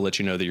 we have to let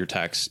you know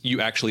that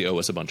you actually owe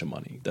us a bunch of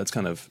money. That's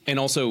kind of, and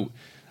also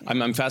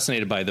I'm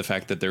fascinated by the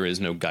fact that there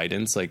is no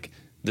guidance, like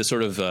this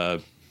sort of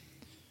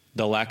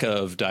the lack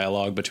of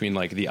dialogue between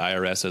like the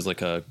IRS as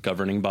like a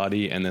governing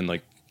body and then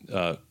like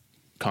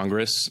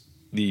Congress.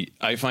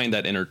 I find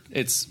that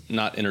it's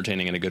not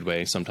entertaining in a good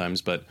way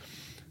sometimes, but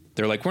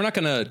they're like, we're not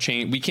going to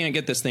change. We can't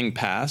get this thing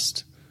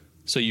passed,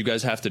 so you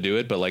guys have to do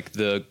it. But like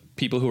the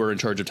people who are in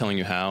charge of telling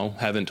you how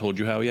haven't told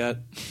you how yet.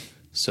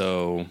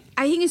 So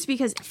I think it's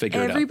because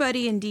figure it out.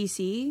 everybody in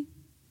DC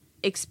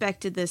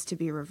expected this to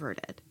be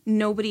reverted.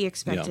 Nobody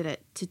expected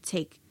it to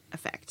take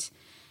effect.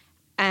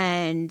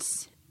 And,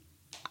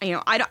 you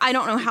know, I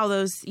don't know how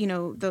those, you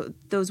know,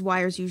 those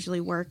wires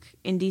usually work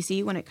in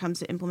DC when it comes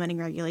to implementing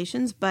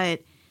regulations,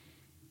 but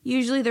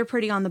usually they're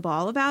pretty on the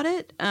ball about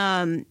it.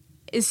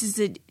 This is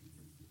an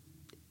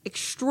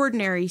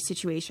extraordinary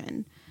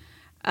situation.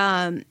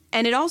 And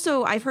it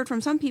also, I've heard from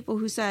some people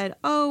who said,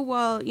 oh,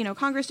 well, you know,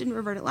 Congress didn't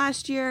revert it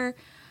last year,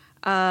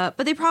 but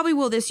they probably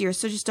will this year,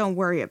 so just don't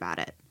worry about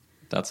it.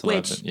 That's what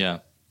happened. Yeah.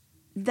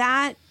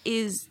 That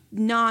is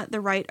not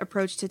the right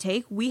approach to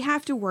take. We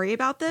have to worry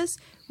about this.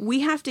 We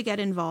have to get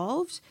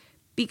involved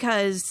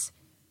because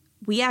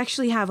we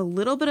actually have a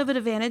little bit of an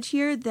advantage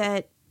here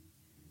that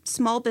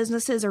small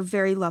businesses are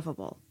very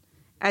lovable.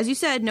 As you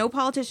said, no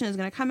politician is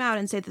going to come out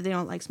and say that they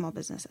don't like small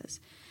businesses.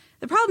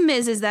 The problem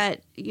is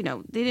that, you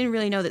know, they didn't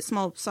really know that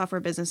small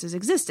software businesses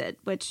existed,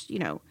 which, you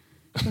know,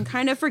 can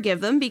kind of forgive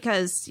them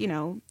because, you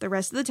know, the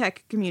rest of the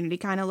tech community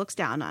kind of looks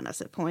down on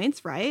us at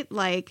points, right?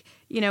 Like,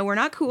 you know, we're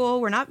not cool.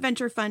 We're not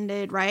venture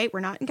funded, right? We're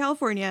not in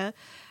California.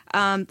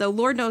 Though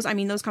Lord knows, I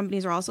mean, those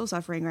companies are also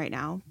suffering right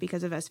now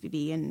because of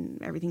SVB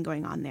and everything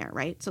going on there,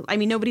 right? So, I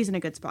mean, nobody's in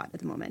a good spot at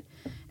the moment.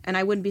 And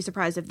I wouldn't be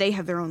surprised if they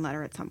have their own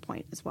letter at some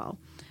point as well.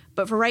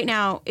 But for right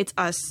now, it's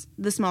us,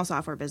 the small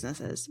software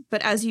businesses.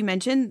 But as you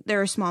mentioned,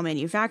 there are small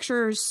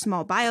manufacturers,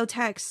 small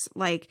biotechs,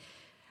 like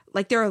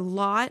there are a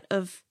lot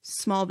of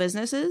small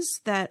businesses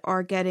that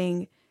are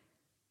getting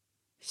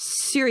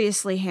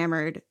seriously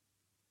hammered,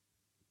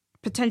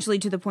 potentially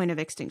to the point of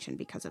extinction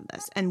because of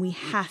this. And we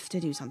have to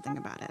do something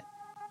about it.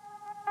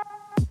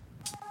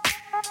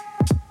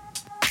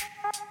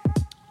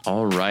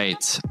 All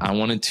right. I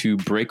wanted to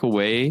break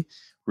away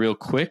real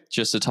quick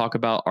just to talk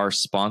about our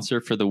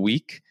sponsor for the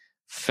week,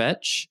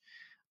 Fetch.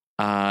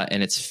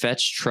 And it's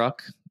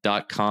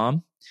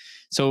fetchtruck.com.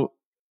 So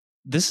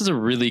this is a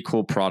really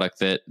cool product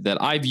that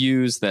I've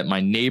used, that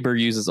my neighbor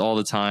uses all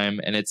the time.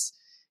 And it's,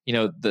 you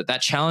know,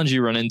 that challenge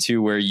you run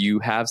into where you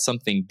have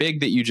something big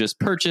that you just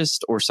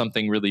purchased or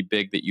something really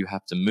big that you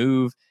have to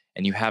move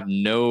and you have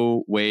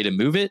no way to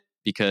move it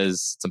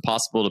because it's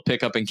impossible to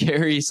pick up and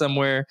carry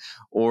somewhere,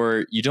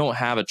 or you don't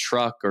have a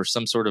truck or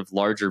some sort of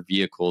larger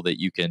vehicle that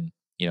you can,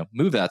 you know,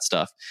 move that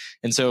stuff.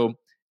 And so,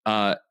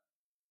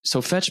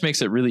 so Fetch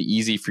makes it really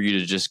easy for you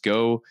to just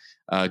go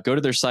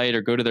to their site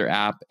or go to their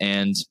app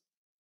and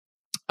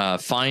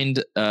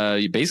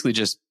basically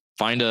just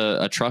find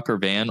a truck or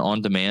van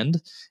on demand.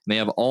 And they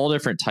have all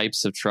different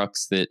types of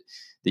trucks that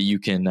you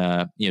can,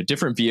 you know,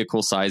 different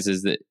vehicle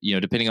sizes that, you know,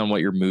 depending on what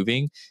you're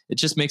moving, it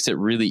just makes it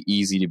really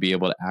easy to be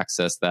able to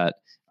access that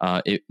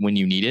when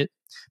you need it.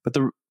 But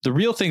the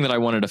real thing that I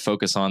wanted to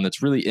focus on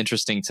that's really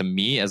interesting to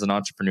me as an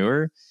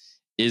entrepreneur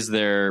is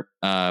their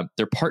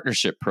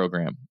partnership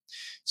program.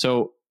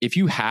 So if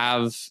you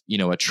have, you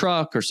know, a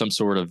truck or some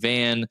sort of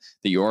van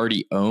that you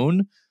already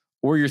own,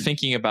 or you're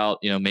thinking about,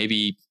 you know,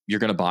 maybe you're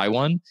going to buy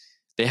one,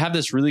 they have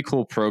this really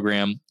cool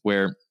program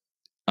where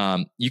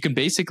you can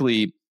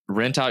basically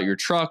rent out your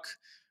truck,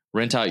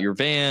 rent out your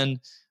van,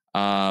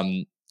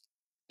 and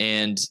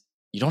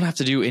you don't have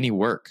to do any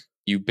work.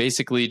 You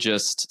basically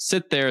just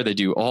sit there. They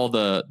do all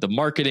the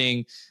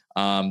marketing.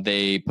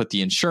 They put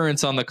the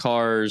insurance on the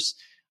cars.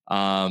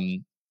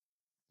 And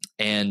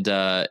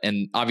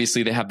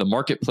obviously they have the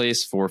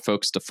marketplace for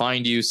folks to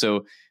find you.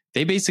 So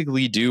they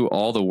basically do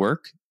all the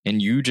work and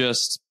you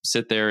just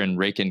sit there and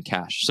rake in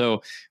cash.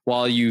 So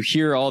while you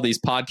hear all these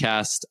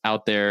podcasts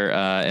out there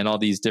and all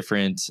these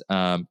different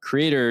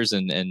creators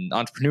and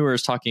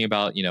entrepreneurs talking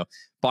about, you know,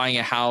 buying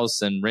a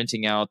house and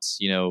renting out,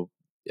 you know,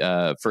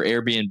 for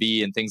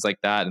Airbnb and things like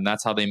that, and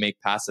that's how they make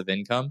passive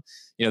income,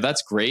 you know,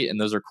 that's great. And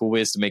those are cool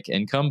ways to make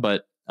income.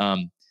 But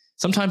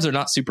sometimes they're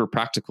not super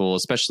practical,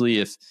 especially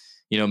if,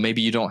 you know,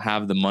 maybe you don't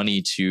have the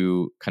money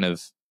to kind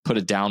of put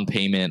a down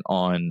payment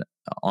on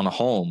a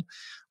home.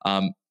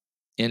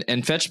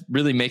 And Fetch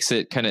really makes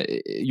it kind of,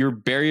 your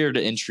barrier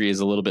to entry is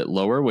a little bit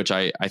lower, which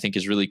I think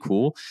is really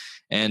cool.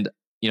 And,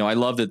 I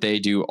love that they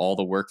do all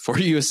the work for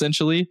you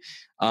essentially.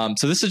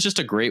 So this is just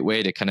a great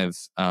way to kind of,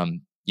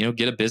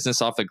 get a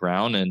business off the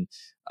ground. And,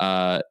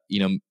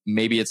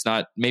 maybe it's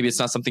not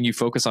something you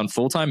focus on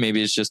full time.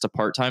 Maybe it's just a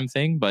part-time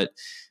thing, but,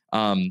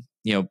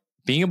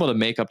 being able to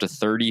make up to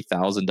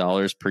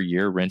 $30,000 per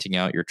year renting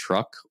out your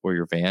truck or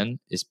your van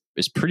is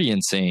pretty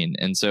insane.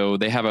 And so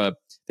they have a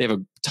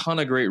ton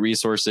of great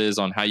resources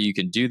on how you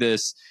can do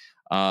this,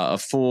 a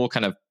full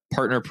kind of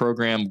partner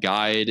program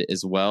guide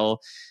as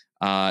well.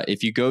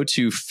 If you go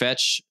to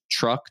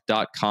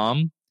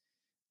fetchtruck.com,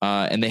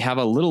 and they have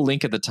a little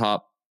link at the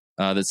top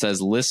that says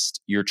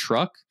list your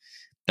truck,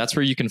 that's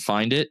where you can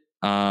find it.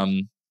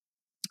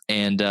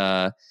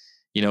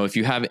 If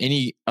you have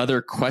any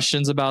other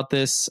questions about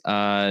this,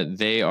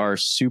 they are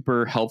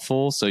super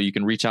helpful. So you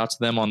can reach out to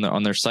them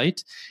on their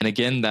site. And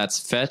again, that's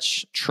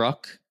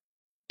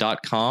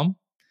fetchtruck.com.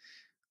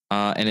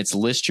 And it's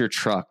list your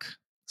truck.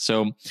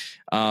 So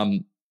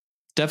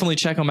definitely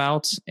check them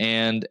out.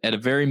 And at a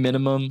very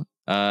minimum,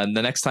 the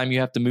next time you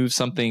have to move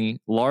something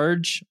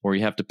large or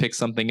you have to pick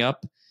something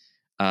up,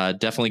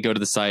 definitely go to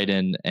the site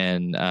and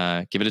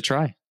give it a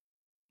try.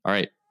 All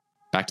right,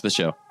 back to the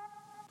show.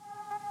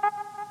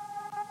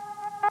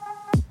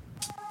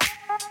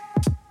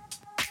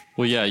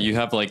 Well, yeah, you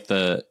have like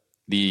the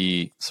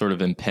sort of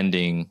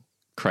impending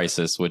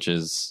crisis, which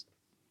is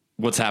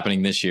what's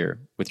happening this year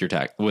with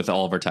with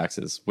all of our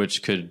taxes,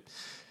 which could,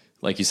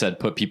 like you said,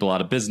 put people out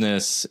of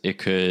business. It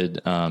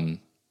could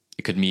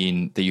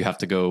mean that you have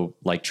to go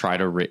like try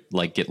to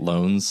get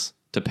loans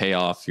to pay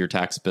off your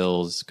tax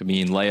bills. It could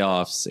mean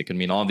layoffs. It could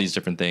mean all these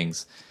different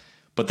things.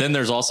 But then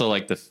there's also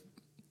like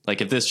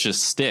if this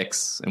just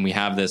sticks and we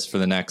have this for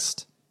the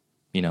next,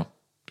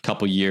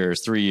 couple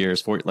years, 3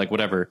 years, 4, like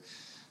whatever,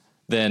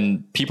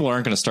 then people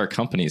aren't going to start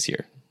companies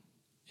here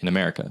in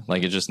America.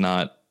 Like it's just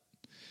not,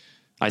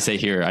 I say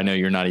here, I know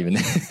you're not even,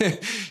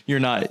 you're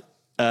not,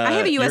 I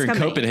have a U.S. you're in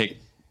company. Copenhagen.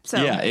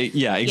 So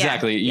yeah,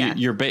 exactly. Yeah.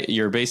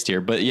 You're based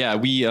here, but yeah,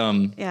 we,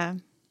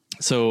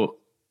 so,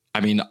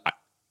 I mean,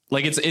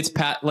 like it's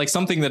like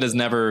something that has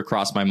never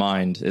crossed my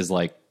mind is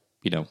like,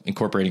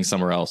 incorporating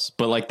somewhere else,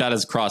 but like that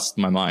has crossed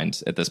my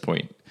mind at this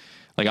point.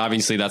 Like,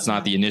 obviously that's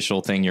not the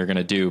initial thing you're going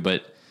to do,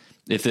 but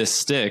if this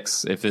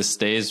sticks, if this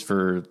stays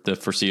for the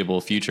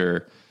foreseeable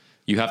future,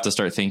 you have to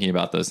start thinking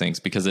about those things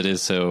because it is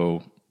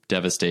so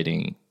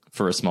devastating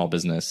for a small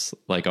business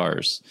like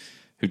ours,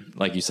 who,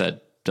 like you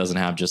said, doesn't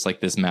have just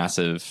like this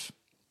massive,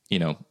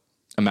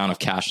 amount of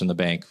cash in the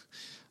bank,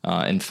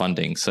 and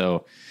funding.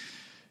 So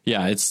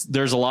yeah,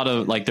 there's a lot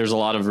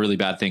of really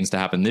bad things to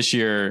happen this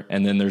year.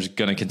 And then there's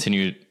going to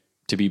continue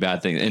to be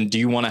bad things. And do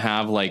you want to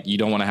have you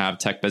don't want to have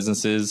tech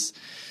businesses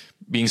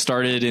being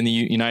started in the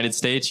United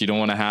States? You don't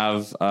want to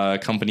have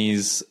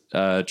companies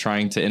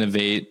trying to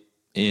innovate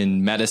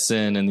in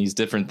medicine and these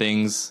different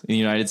things in the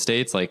United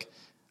States? Like,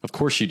 of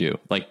course you do.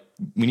 Like,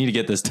 we need to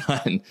get this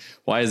done.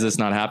 Why is this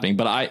not happening?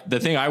 But the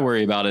thing I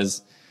worry about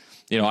is,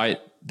 the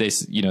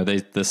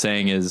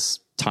saying is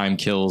time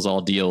kills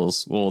all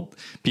deals. Well,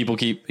 people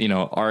keep,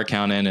 our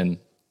accountant and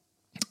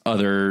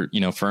other,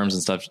 firms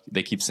and stuff,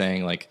 they keep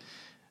saying like,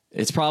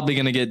 it's probably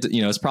going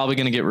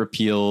to get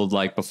repealed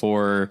like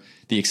before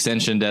the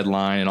extension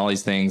deadline and all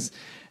these things.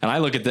 And I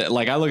look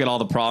at all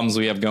the problems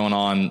we have going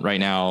on right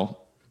now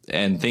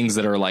and things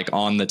that are like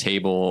on the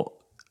table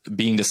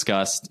being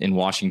discussed in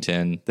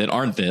Washington that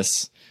aren't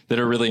that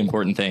are really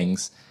important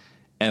things.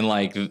 And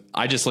like,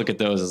 I just look at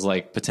those as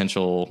like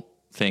potential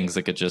things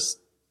that could just,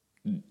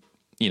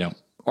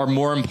 are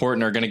more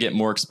important, are going to get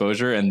more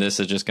exposure. And this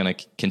is just going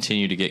to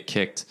continue to get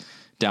kicked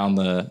down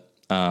the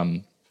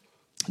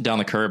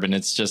curb, and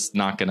it's just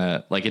not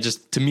gonna, like, it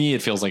just, to me,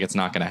 it feels like it's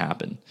not gonna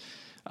happen.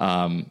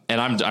 And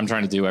I'm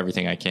trying to do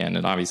everything I can.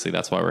 And obviously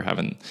that's why we're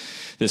having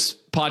this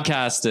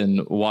podcast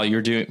and why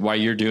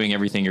you're doing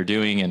everything you're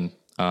doing.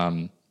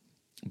 And,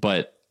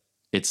 but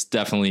it's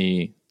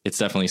definitely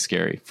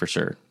scary for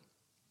sure.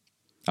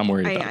 I'm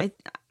worried about it.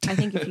 I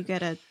think if you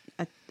get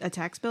a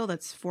tax bill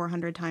that's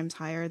 400 times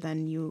higher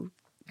than you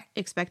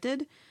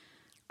expected,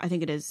 I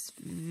think it is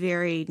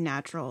very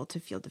natural to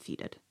feel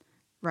defeated.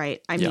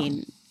 Right. I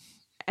mean,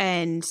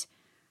 and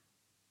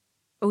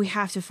we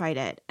have to fight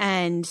it.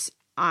 And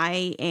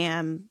I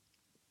am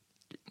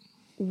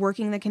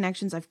working the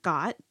connections I've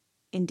got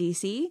in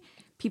DC.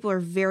 People are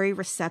very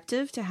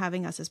receptive to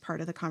having us as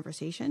part of the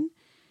conversation.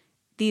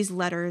 These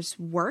letters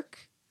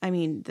work. I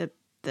mean, the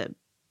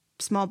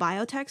small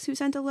biotechs who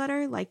sent a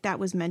letter, like that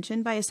was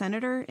mentioned by a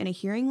senator in a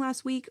hearing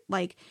last week.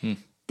 Like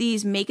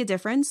these make a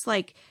difference.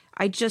 Like,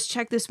 I just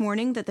checked this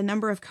morning that the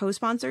number of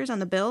co-sponsors on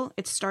the bill,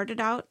 the Senate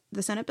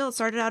bill, it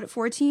started out at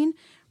 14.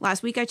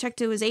 Last week I checked,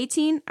 it was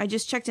 18. I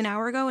just checked an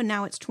hour ago and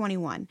now it's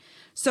 21.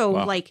 So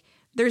like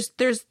there's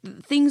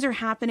things are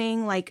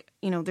happening. Like,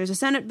 there's a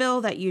Senate bill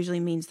that usually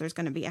means there's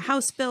going to be a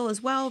House bill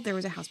as well. There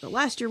was a House bill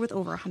last year with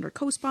over 100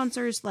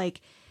 co-sponsors.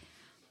 Like,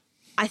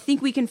 I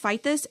think we can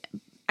fight this.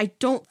 I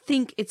don't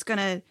think it's going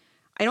to,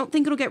 I don't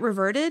think it'll get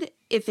reverted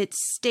if it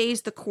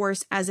stays the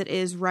course as it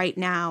is right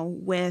now,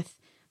 with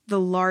the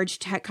large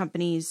tech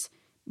companies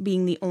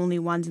being the only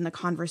ones in the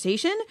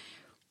conversation.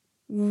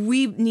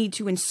 We need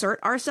to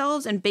insert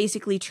ourselves and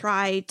basically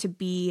try to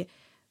be,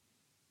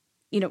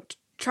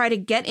 try to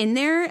get in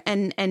there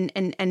and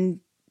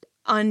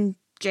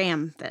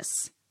unjam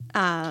this.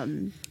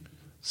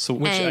 So,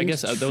 which I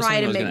guess those try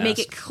to make ask.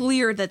 it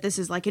clear that this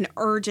is like an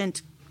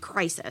urgent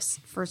crisis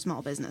for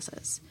small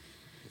businesses.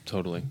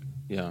 Totally.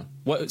 Yeah.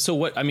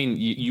 What, I mean,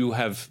 you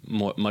have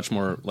much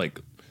more like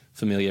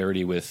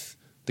familiarity with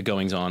the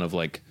goings on of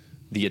like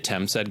the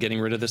attempts at getting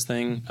rid of this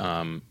thing.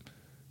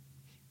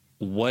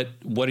 What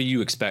do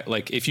you expect?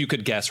 Like, if you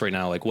could guess right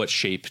now, like what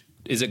shape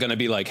is it going to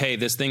be? Like, hey,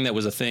 this thing that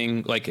was a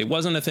thing, like it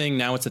wasn't a thing,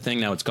 now it's a thing,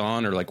 now it's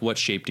gone, or like what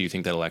shape do you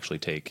think that'll actually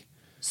take?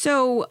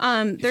 So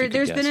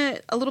there's been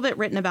a little bit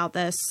written about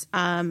this,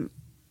 and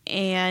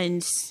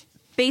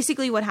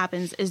basically what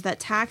happens is that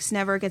tax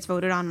never gets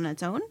voted on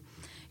its own.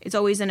 It's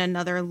always in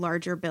another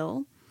larger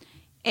bill.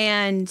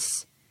 And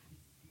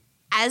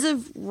as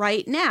of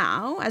right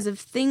now, as of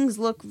things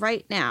look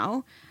right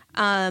now,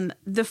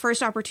 the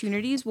first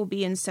opportunities will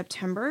be in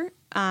September,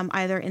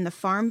 either in the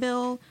Farm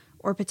Bill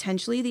or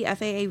potentially the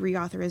FAA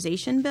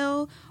reauthorization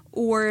bill,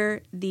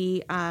 or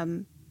the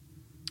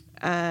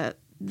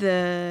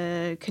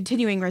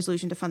continuing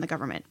resolution to fund the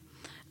government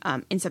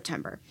in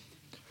September.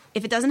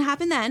 If it doesn't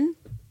happen then,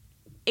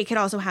 it could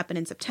also happen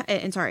in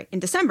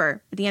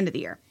December at the end of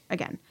the year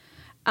again.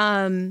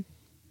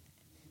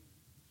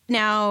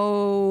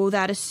 Now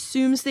that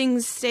assumes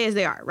things stay as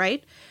they are,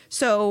 right?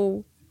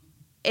 So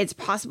it's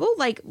possible,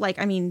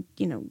 I mean,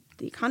 the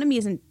economy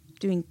isn't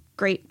doing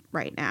great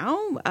right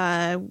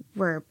now.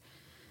 We're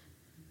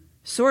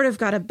sort of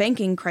got a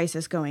banking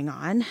crisis going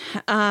on.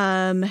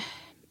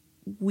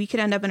 We could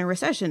end up in a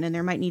recession and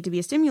there might need to be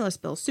a stimulus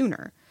bill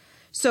sooner.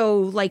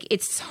 So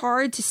it's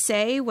hard to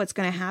say what's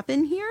going to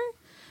happen here.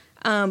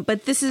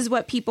 But this is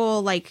what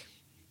people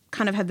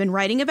kind of have been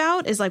writing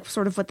about, is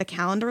sort of what the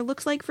calendar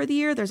looks like for the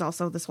year. There's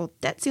also this whole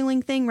debt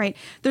ceiling thing, right?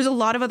 There's a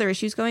lot of other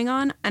issues going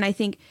on. And I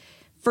think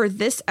for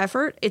this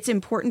effort, it's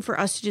important for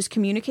us to just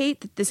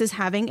communicate that this is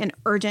having an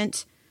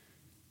urgent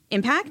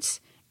impact.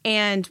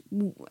 And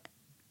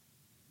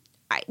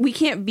we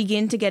can't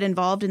begin to get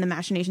involved in the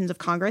machinations of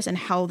Congress and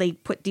how they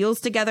put deals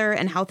together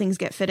and how things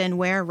get fit in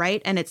where,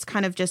 right? And it's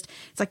kind of just,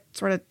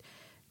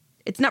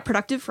 it's not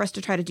productive for us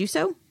to try to do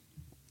so.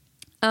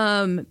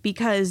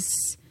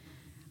 Because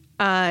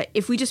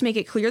if we just make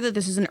it clear that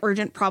this is an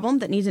urgent problem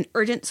that needs an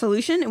urgent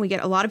solution and we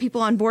get a lot of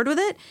people on board with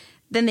it,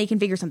 then they can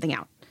figure something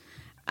out.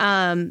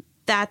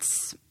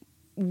 That's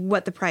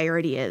what the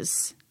priority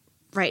is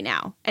right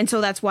now. And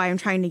so that's why I'm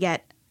trying to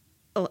get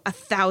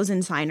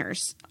 1,000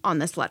 signers on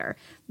this letter.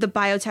 The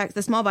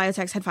small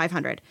biotechs had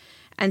 500.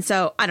 And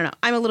so, I don't know,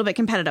 I'm a little bit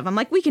competitive. I'm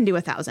like, we can do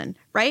 1,000,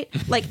 right?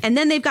 And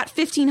then they've got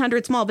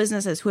 1,500 small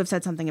businesses who have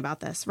said something about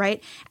this,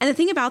 right? And the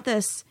thing about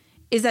this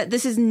is that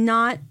this is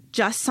not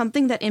just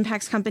something that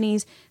impacts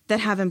companies that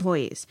have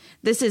employees.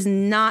 This is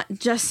not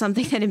just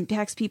something that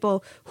impacts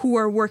people who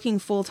are working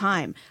full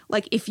time.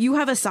 If you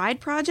have a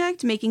side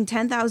project making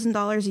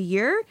 $10,000 a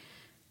year,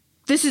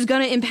 this is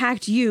going to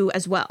impact you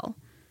as well.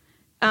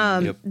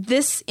 Yep.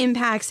 This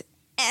impacts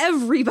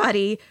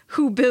everybody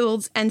who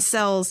builds and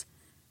sells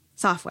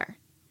software.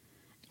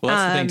 Well,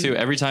 that's the thing too.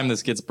 Every time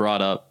this gets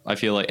brought up, I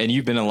feel like, and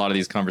you've been in a lot of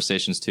these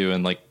conversations too,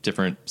 in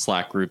different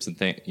Slack groups and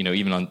things,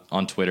 even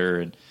on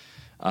Twitter.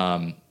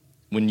 And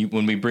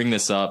when we bring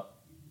this up,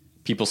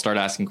 people start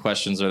asking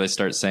questions, or they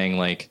start saying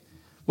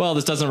well,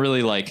 this doesn't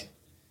really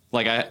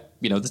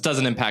this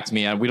doesn't impact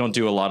me. We don't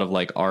do a lot of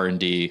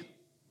R&D.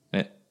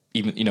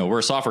 Even, we're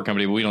a software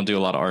company, but we don't do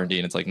a lot of R&D.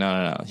 And it's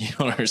no, you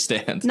don't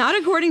understand. Not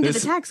according to the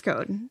tax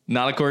code.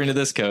 Not according to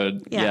this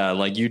code. Yeah.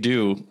 You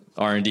do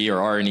R&D or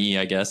R&E,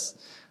 I guess.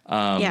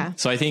 Yeah.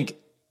 So I think,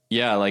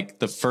 I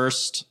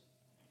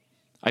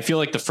feel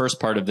like the first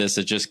part of this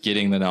is just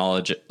getting the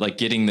knowledge,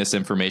 getting this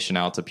information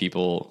out to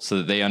people so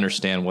that they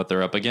understand what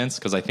they're up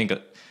against. Cause I think,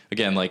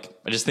 again,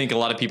 I just think a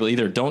lot of people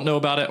either don't know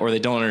about it or they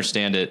don't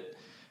understand it.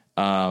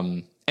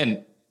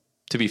 And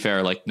to be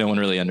fair, no one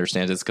really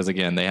understands it because,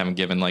 again, they haven't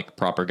given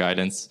proper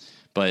guidance.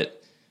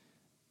 But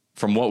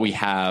from what we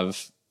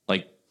have,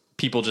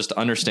 people just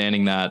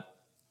understanding that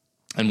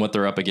and what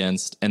they're up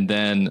against. And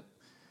then,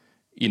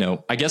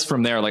 I guess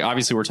from there,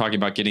 obviously we're talking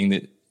about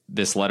getting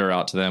this letter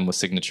out to them with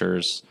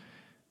signatures.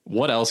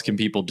 What else can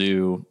people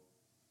do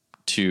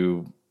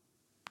to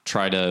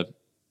try to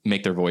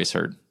make their voice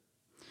heard?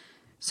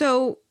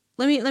 So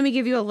let me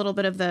give you a little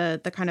bit of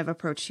the kind of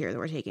approach here that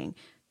we're taking.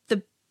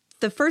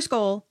 The first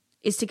goal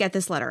is to get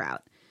this letter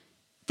out.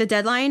 The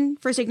deadline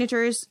for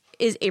signatures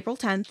is April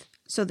 10th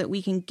so that we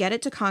can get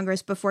it to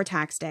Congress before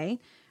tax day,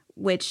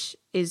 which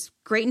is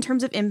great in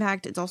terms of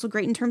impact. It's also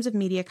great in terms of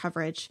media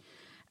coverage.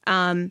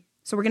 So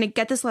we're going to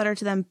get this letter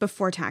to them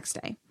before tax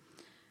day.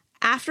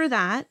 After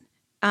that,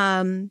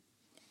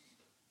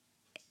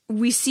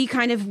 we see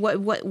kind of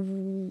what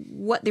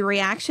the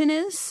reaction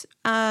is.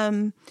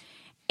 And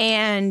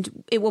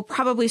it will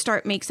probably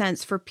make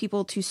sense for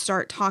people to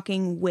start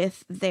talking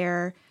with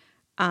their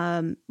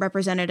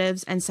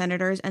representatives and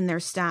senators and their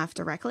staff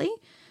directly.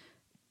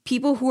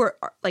 People who are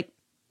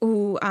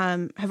who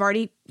have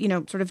already,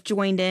 sort of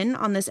joined in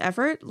on this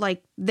effort,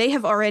 like they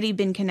have already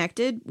been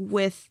connected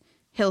with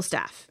Hill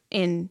staff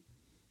in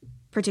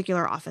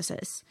particular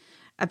offices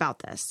about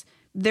this.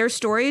 Their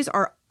stories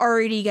are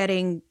already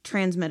getting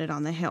transmitted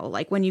on the Hill.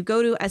 Like when you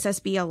go to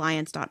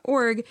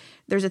ssballiance.org,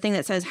 there's a thing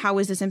that says, how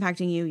is this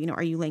impacting you?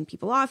 Are you laying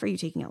people off? Are you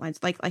taking out lines?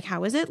 Like,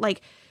 how is it?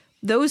 Like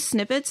those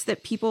snippets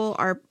that people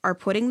are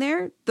putting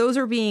there, those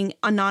are being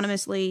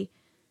anonymously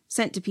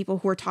sent to people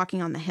who are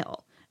talking on the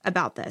Hill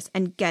about this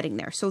and getting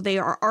there. So they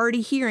are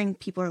already hearing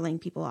people are laying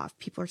people off.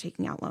 People are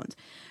taking out loans.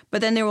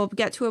 But then there will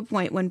get to a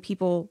point when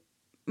people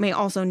may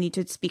also need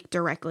to speak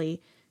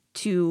directly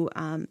to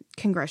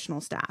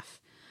congressional staff.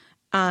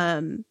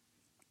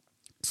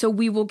 So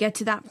we will get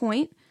to that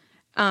point.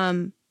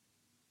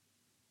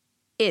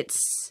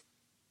 It's,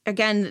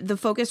 again, the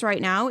focus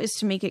right now is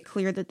to make it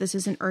clear that this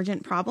is an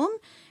urgent problem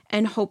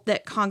and hope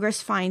that Congress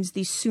finds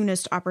the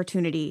soonest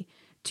opportunity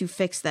to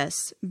fix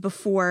this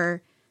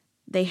before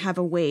they have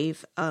a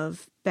wave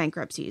of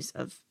bankruptcies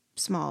of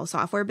small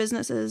software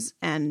businesses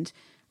and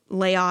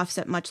layoffs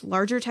at much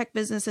larger tech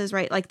businesses,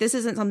 right? Like this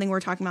isn't something we're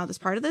talking about as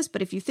part of this,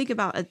 but if you think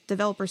about a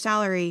developer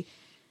salary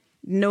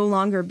no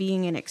longer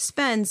being an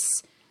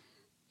expense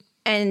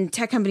and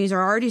tech companies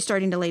are already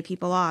starting to lay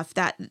people off,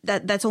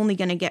 that's only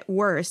going to get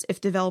worse if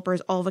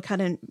developers all of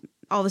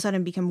a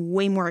sudden become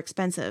way more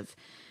expensive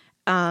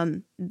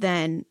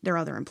than their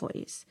other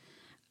employees.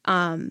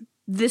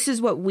 This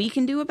is what we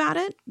can do about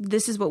it.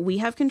 This is what we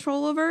have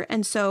control over.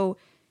 And so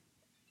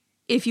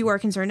if you are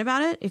concerned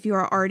about it, if you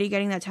are already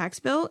getting that tax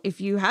bill,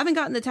 if you haven't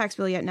gotten the tax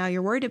bill yet, now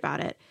you're worried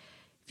about it.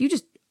 If you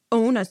just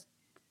own a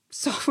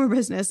software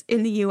business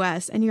in the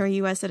US and you're a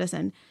US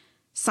citizen,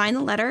 sign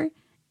the letter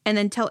and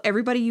then tell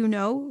everybody you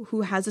know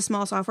who has a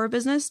small software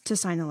business to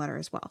sign the letter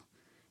as well.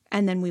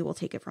 And then we will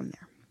take it from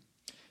there.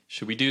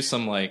 Should we do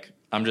some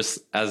I'm just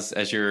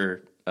as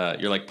you're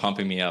like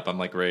pumping me up, I'm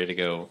like ready to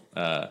go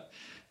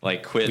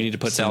quit we need to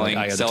put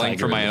selling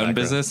for my own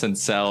business and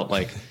sell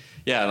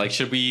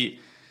should we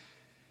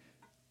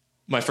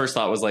my first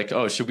thought was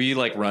should we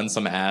run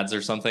some ads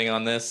or something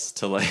on this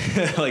to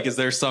is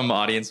there some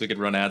audience we could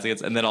run ads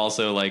against? And then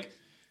also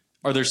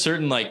are there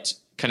certain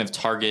kind of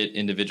target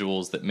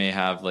individuals that may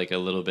have a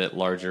little bit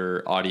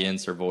larger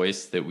audience or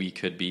voice that we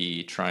could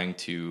be trying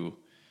to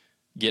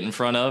get in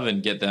front of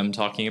and get them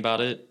talking about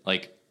it?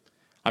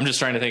 I'm just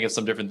trying to think of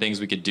some different things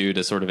we could do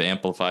to sort of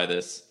amplify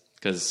this,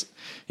 because,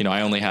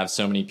 I only have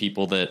so many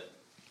people that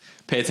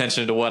pay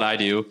attention to what I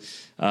do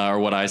or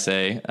what I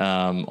say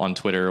on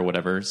Twitter or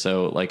whatever.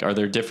 So are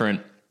there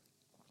different,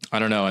 I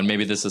don't know, and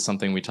maybe this is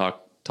something we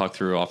talk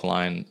through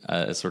offline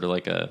as sort of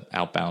a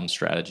outbound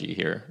strategy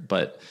here.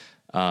 But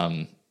how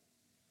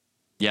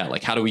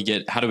do we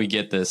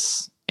get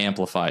this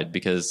amplified?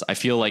 Because I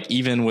feel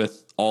even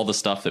with all the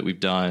stuff that we've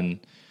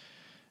done,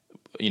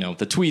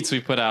 the tweets we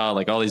put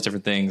out, all these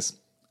different things,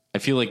 I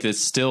feel there's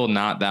still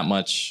not that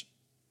much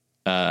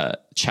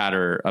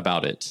chatter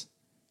about it.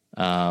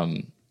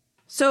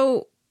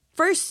 So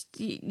first,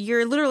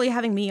 you're literally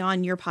having me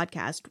on your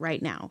podcast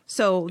right now.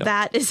 So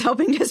that is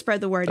helping to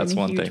spread the word in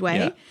a huge way.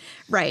 Yeah.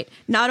 Right.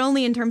 Not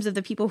only in terms of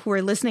the people who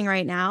are listening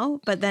right now,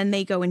 but then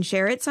they go and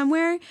share it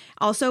somewhere.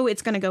 Also,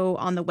 it's going to go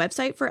on the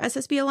website for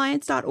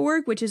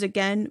ssballiance.org, which is,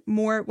 again,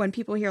 more when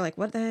people hear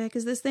what the heck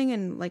is this thing?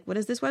 And what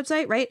is this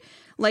website? Right.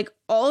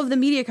 All of the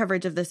media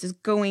coverage of this is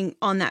going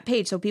on that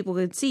page so people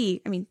could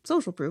see,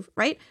 social proof,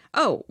 right?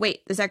 Oh,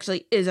 wait, this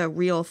actually is a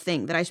real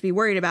thing that I should be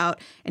worried about.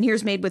 And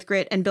here's Made with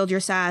Grit and Build Your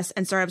SaaS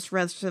and Startups for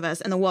Rest of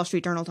Us and the Wall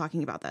Street Journal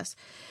talking about this.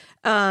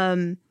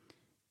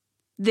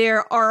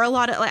 There are a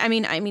lot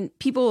of,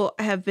 people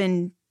have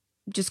been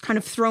just kind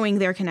of throwing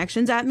their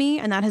connections at me,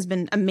 and that has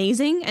been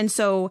amazing. And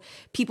so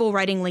people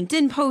writing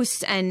LinkedIn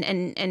posts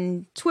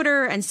and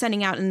Twitter and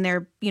sending out in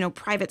their,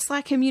 private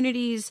Slack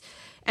communities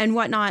and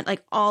whatnot,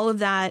 all of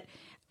that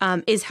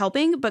is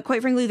helping. But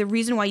quite frankly, the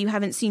reason why you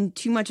haven't seen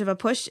too much of a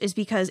push is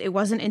because it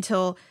wasn't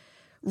until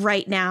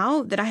right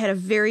now that I had a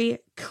very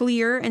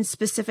clear and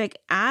specific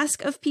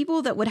ask of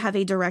people that would have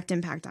a direct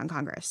impact on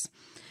Congress.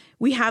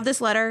 We have this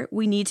letter.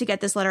 We need to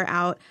get this letter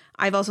out.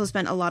 I've also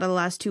spent a lot of the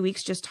last 2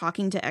 weeks just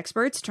talking to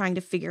experts, trying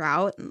to figure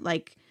out,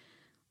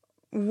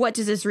 what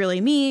does this really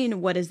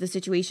mean? What is the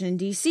situation in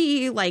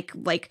DC?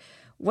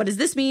 What does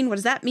this mean? What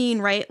does that mean?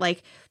 Right?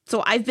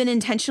 So I've been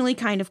intentionally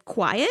kind of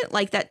quiet,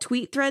 that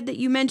tweet thread that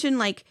you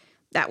mentioned,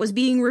 that was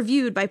being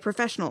reviewed by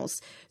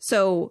professionals.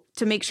 So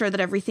to make sure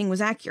that everything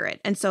was accurate.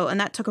 And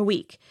that took a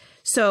week.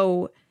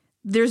 So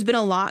there's been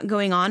a lot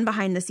going on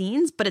behind the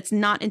scenes, but it's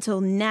not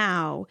until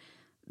now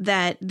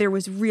that there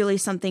was really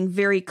something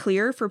very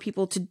clear for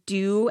people to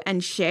do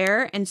and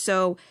share. And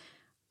so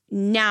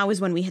now is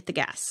when we hit the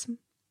gas.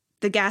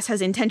 The gas has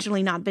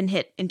intentionally not been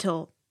hit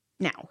until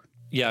now.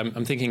 Yeah,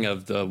 I'm thinking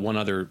of the one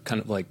other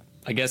kind of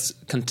I guess,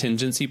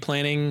 contingency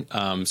planning.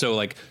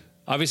 So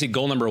obviously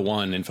goal number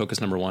one and focus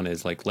number one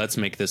is let's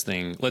make this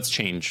thing, let's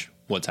change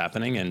what's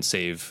happening and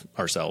save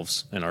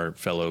ourselves and our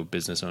fellow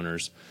business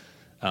owners.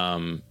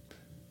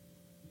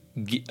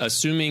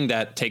 assuming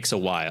that takes a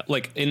while,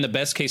 like in the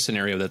best case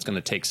scenario, that's going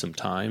to take some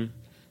time.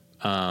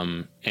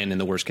 And in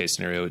the worst case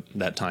scenario,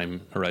 that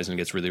time horizon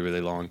gets really,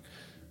 really long.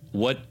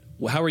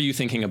 How are you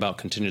thinking about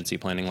contingency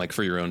planning, like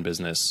for your own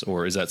business,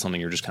 or is that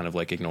something you're just kind of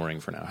like ignoring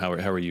for now? How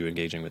are you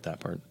engaging with that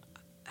part?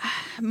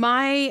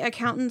 My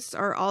accountants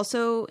are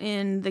also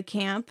in the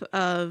camp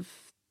of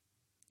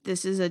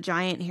this is a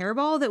giant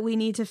hairball that we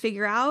need to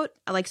figure out.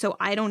 Like, so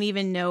I don't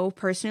even know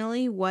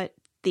personally what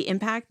the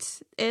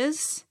impact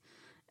is.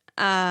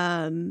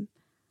 I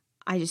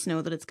just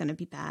know that it's going to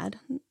be bad.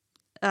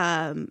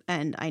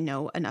 And I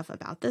know enough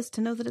about this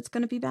to know that it's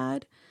going to be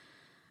bad.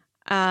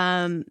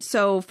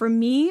 So for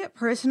me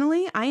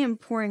personally, I am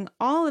pouring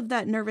all of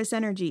that nervous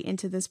energy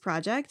into this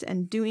project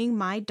and doing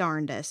my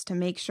darndest to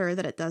make sure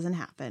that it doesn't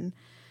happen.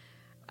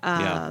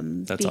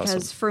 That's because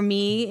awesome. For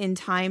me, in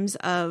times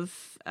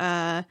of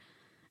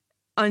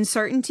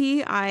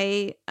uncertainty,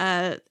 I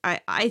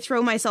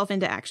throw myself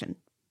into action.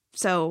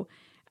 So,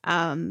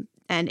 and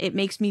it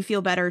makes me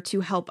feel better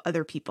to help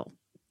other people.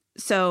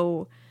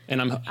 So,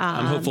 and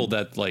I'm hopeful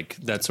that like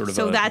that's sort of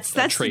that's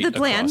trait the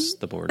plan across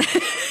the board.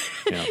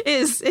 Yeah.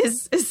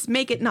 is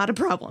make it not a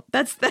problem.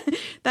 That's the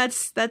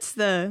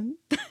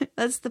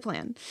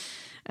plan,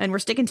 and we're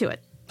sticking to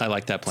it. I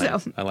like that plan.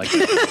 So. I like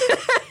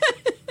that.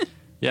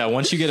 Yeah,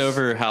 once you get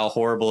over how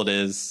horrible it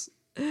is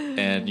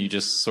and you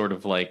just sort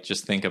of like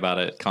just think about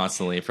it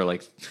constantly for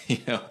like,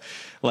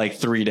 like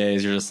 3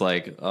 days, you're just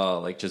like, oh,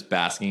 like just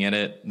basking in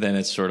it. Then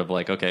it's sort of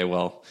like, okay,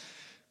 well,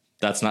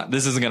 this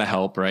isn't going to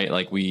help, right?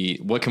 Like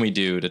what can we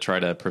do to try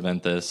to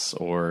prevent this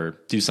or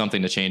do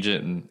something to change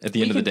it? And at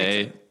the end of the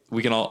day,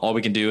 all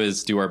we can do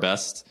is do our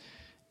best.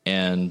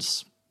 And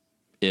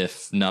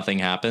if nothing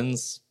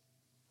happens,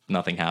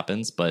 nothing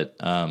happens. But,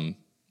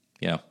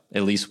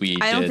 at least we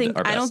did our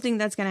best. I don't think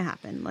that's going to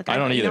happen. Like I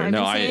don't either. I've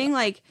been saying,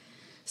 like,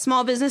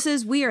 small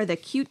businesses, we are the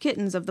cute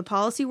kittens of the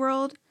policy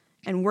world,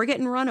 and we're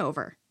getting run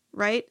over,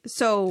 right?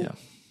 So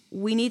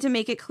we need to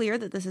make it clear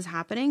that this is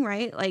happening,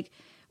 right? Like,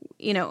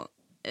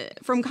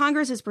 from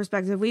Congress's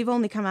perspective, we've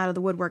only come out of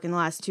the woodwork in the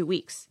last 2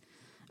 weeks.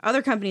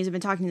 Other companies have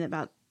been talking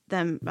about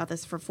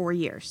this for 4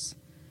 years.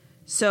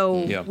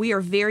 So we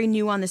are very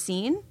new on the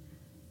scene,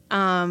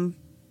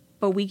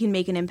 but we can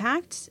make an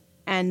impact.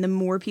 And the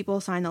more people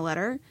sign the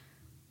letter,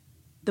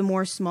 the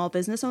more small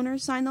business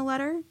owners sign the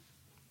letter,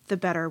 the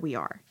better we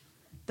are,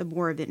 the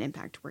more of an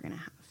impact we're going to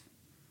have.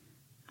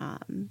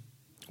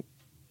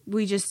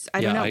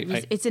 I don't know.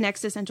 It's an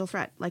existential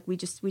threat. Like we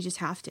just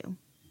have to.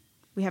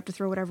 We have to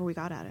throw whatever we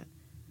got at it.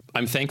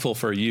 I'm thankful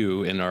for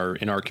you in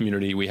our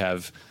community. We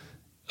have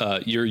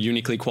you're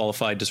uniquely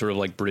qualified to sort of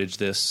like bridge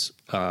this.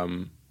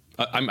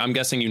 I'm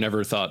guessing you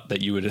never thought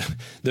that you would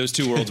those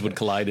two worlds would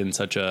collide in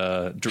such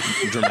a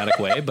dramatic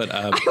way, but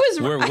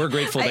we're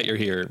grateful that you're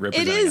here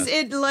representing us.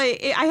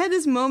 I had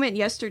this moment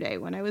yesterday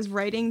when I was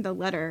writing the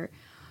letter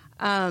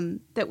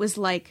that was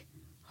like,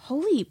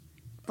 holy,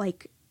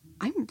 like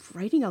I'm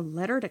writing a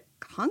letter to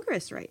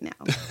Congress right now.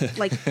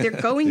 Like they're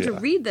going to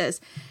read this.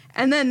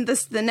 And then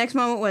the next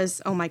moment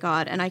was, oh my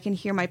God. And I can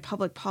hear my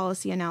public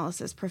policy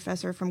analysis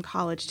professor from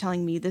college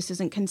telling me this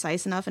isn't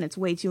concise enough and it's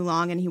way too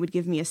long. And he would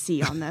give me a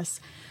C on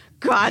this.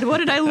 God, what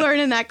did I learn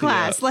in that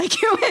class? Yeah.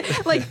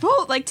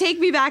 Like take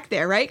me back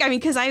there. Right. I mean,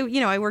 cause I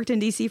worked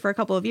in DC for a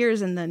couple of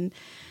years and then,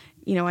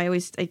 I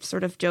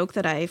sort of joke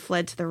that I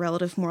fled to the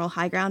relative moral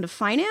high ground of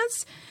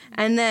finance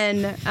and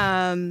then,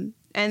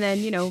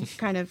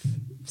 kind of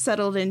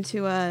settled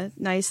into a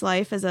nice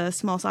life as a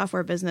small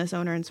software business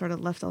owner and sort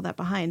of left all that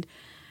behind.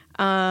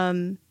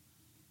 And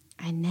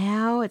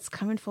now it's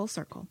coming full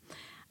circle.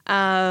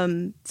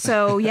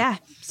 So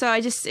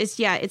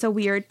it's a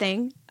weird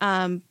thing.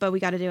 But we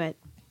got to do it.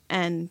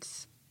 And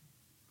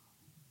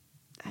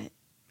I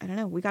don't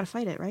know, we got to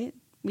fight it, right?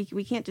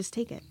 We can't just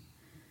take it.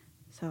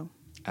 So.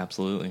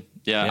 Absolutely.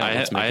 Yeah.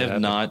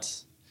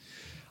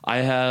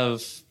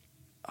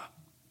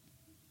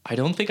 I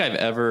don't think I've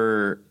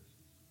ever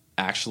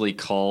actually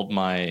called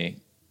my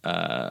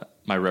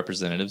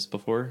representatives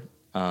before.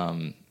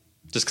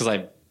 Just cause I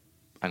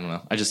don't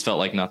know. I just felt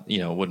like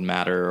it wouldn't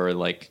matter or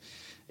like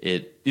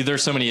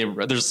there's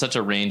such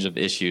a range of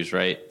issues,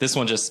 right? This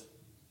one just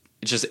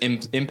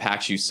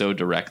impacts you so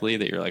directly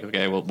that you're like,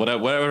 okay, well,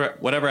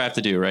 whatever I have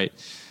to do. Right.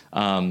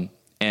 And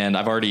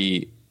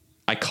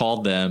I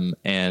called them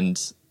and,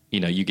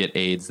 you get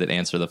aides that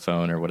answer the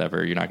phone or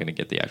whatever. You're not going to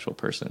get the actual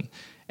person.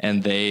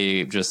 And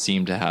they just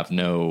seem to have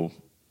no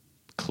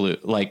clue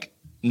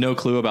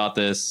about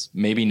this.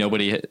 Maybe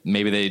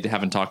they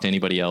haven't talked to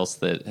anybody else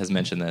that has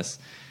mentioned this.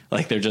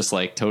 Like they're just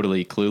like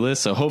totally clueless.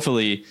 So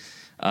hopefully,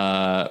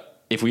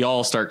 if we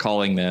all start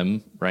calling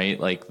them, right,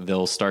 like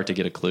they'll start to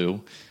get a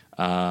clue.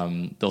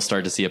 They'll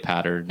start to see a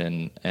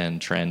pattern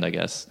and trend, I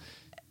guess.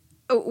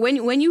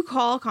 When you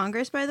call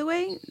Congress, by the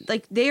way,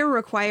 like they are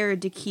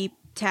required to keep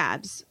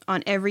tabs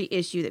on every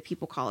issue that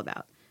people call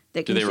about.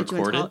 That do they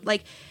record it?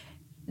 Like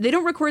they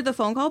don't record the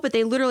phone call, but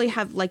they literally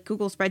have like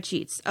Google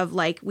spreadsheets of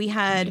like we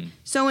had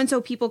so and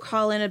so people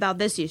call in about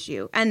this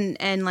issue, and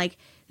like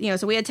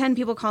so we had 10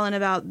 people calling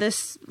about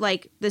this,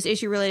 like this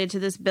issue related to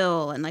this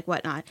bill and like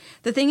whatnot.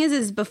 The thing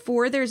is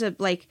before there's a,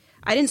 like,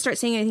 I didn't start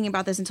saying anything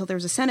about this until there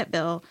was a Senate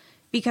bill,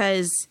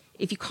 because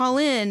if you call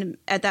in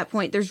at that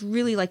point, there's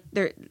really like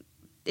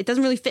it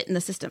doesn't really fit in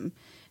the system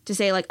to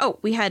say like, oh,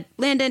 we had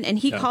Landon and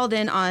he called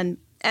in on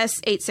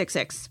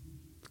S866.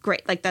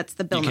 Great. Like that's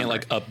the bill You can't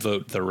number. like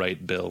upvote the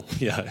right bill.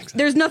 Yeah. Exactly.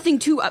 There's nothing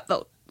to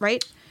upvote,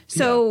 right?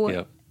 So,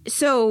 Yeah.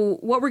 so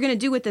what we're going to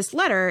do with this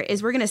letter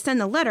is we're going to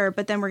send the letter,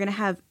 but then we're going to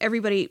have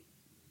everybody,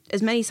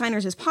 as many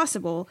signers as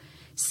possible,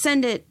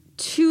 send it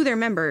to their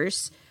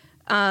members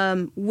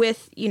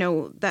with,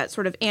 that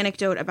sort of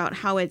anecdote about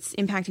how it's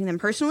impacting them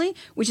personally,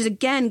 which is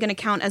again going to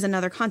count as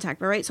another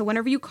contact, right? So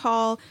whenever you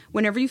call,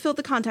 whenever you fill out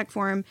the contact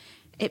form,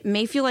 it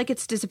may feel like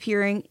it's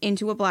disappearing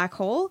into a black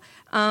hole,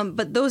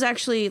 but those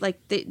actually,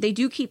 like, they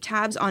do keep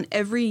tabs on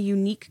every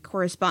unique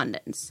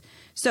correspondence.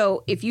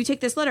 So if you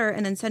take this letter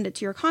and then send it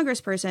to your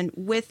congressperson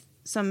with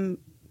some,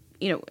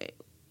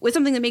 with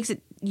something that makes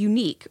it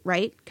unique,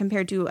 right,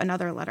 compared to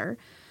another letter,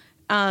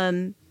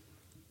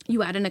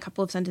 you add in a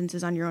couple of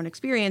sentences on your own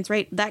experience,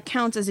 right, that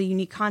counts as a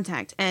unique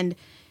contact. And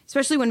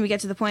especially when we get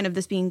to the point of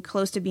this being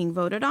close to being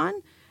voted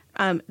on,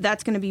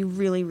 that's going to be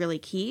really, really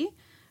key.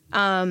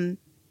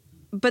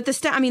 But the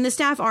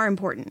staff are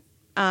important.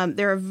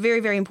 They're a very,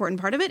 very important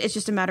part of it. It's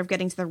just a matter of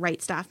getting to the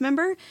right staff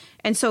member.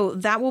 And so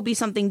that will be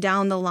something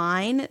down the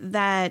line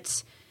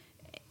that,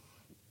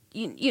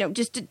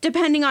 just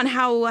depending on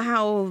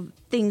how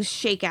things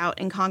shake out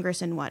in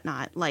Congress and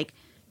whatnot, like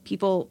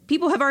people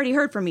have already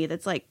heard from me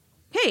that's like,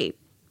 hey,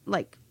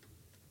 like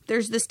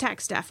there's this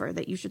tax staffer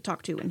that you should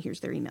talk to and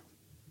here's their email.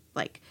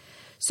 Like,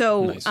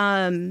 so, nice.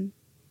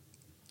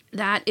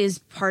 That is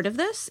part of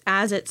this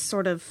as it's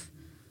sort of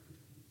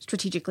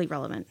strategically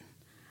relevant.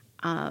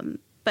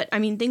 But I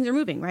mean, things are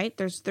moving, right?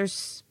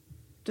 There's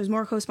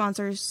more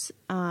co-sponsors.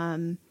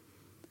 I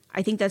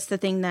think that's the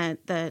thing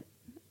that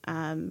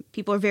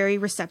people are very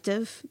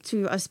receptive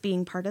to us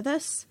being part of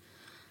this.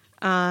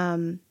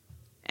 And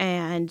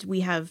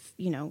we have,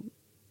 an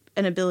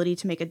ability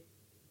to make a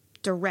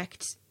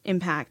direct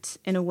impact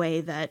in a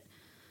way that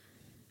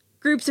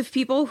groups of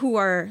people who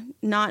are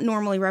not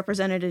normally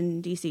represented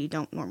in DC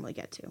don't normally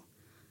get to.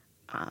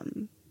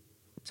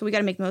 So we got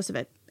to make the most of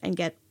it and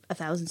get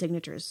 1,000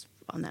 signatures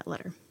on that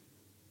letter.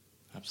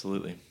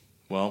 Absolutely.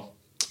 Well,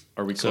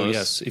 are we close? So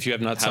yes, if you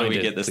have not signed how do we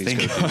it, get this please thing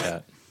go do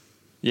that.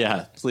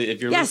 Yeah, please,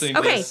 if you're yes, listening to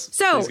okay. this,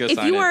 So please go if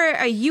sign you it. are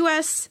a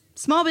U.S.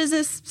 small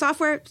business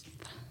software,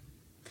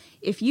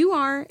 if you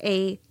are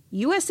a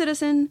U.S.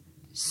 citizen,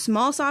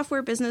 small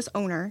software business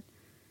owner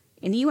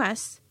in the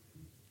U.S.,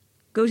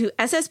 go to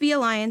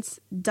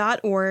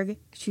ssballiance.org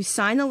to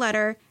sign the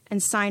letter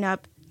and sign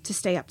up to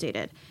stay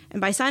updated.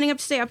 And by signing up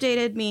to stay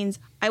updated means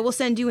I will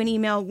send you an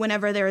email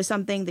whenever there is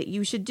something that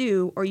you should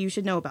do or you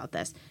should know about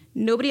this.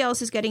 Nobody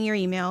else is getting your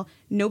email.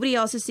 Nobody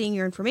else is seeing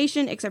your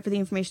information except for the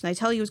information I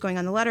tell you is going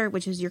on the letter,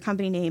 which is your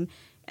company name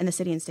and the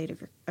city and state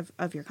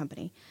of your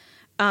company.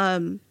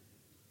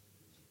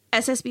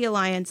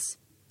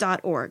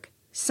 ssballiance.org.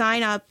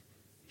 Sign up,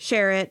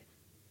 share it,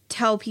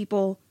 tell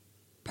people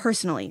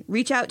personally.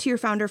 Reach out to your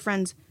founder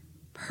friends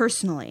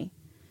personally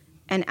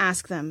and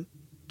ask them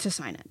to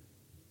sign it.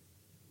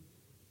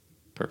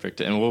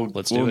 Perfect. And we'll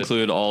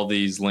include all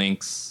these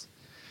links,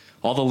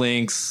 all the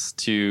links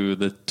to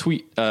the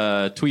tweet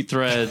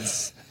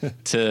threads,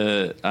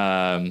 to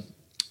the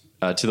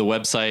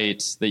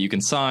website that you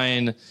can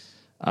sign,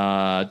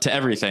 to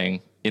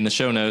everything in the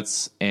show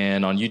notes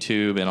and on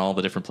YouTube and all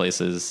the different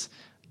places.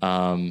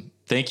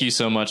 Thank you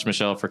so much,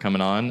 Michelle, for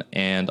coming on.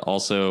 And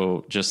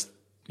also just,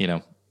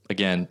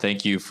 again,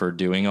 thank you for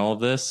doing all of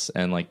this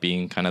and like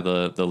being kind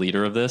of the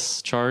leader of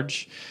this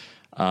charge.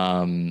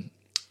 I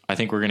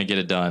think we're going to get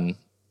it done.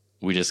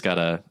 We just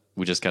gotta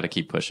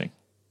keep pushing.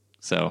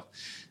 So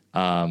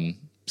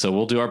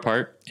we'll do our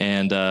part,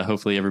 and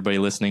hopefully everybody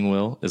listening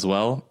will as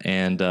well.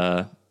 And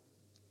then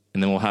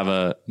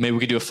we'll maybe we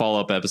could do a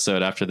follow-up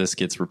episode after this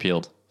gets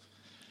repealed.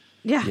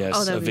 Yeah.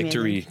 Yes. A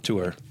victory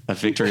tour. A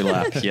victory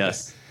lap.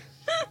 Yes.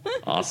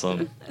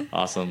 Awesome.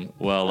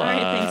 Well, all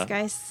right. Thanks,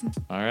 guys.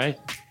 All right.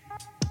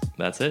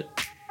 That's it.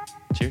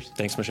 Cheers.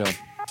 Thanks, Michelle.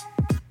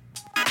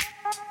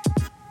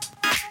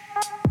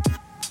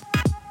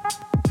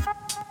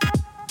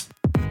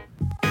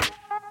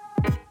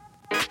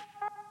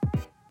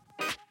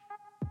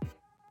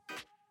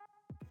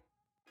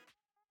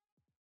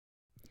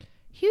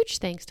 Huge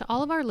thanks to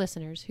all of our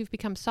listeners who've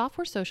become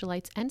software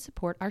socialites and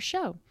support our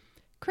show.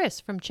 Chris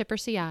from Chipper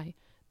CI,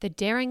 the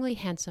daringly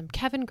handsome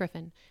Kevin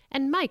Griffin,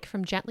 and Mike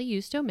from Gently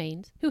Used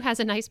Domains, who has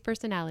a nice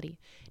personality,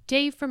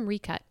 Dave from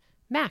Recut,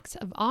 Max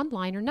of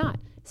Online or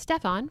Not,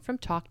 Stefan from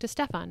Talk to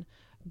Stefan,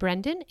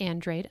 Brendan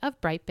Andrade of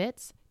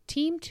Brightbits,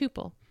 Team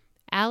Tuple,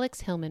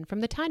 Alex Hillman from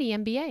the Tiny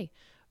MBA,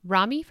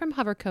 Rami from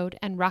Hovercode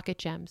and Rocket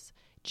Gems,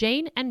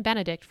 Jane and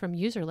Benedict from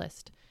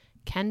Userlist,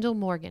 Kendall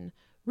Morgan,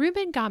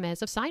 Ruben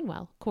Gomez of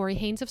Signwell, Corey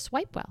Haynes of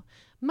Swipewell,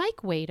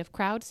 Mike Wade of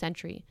Crowd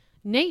Sentry,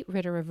 Nate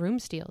Ritter of Room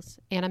Steals,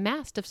 Anna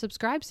Mast of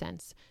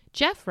SubscribeSense,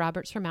 Jeff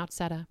Roberts from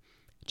Outseta,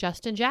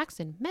 Justin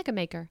Jackson,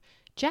 Megamaker,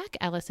 Jack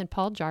Ellis and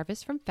Paul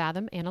Jarvis from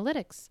Fathom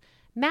Analytics,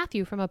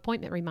 Matthew from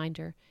Appointment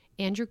Reminder,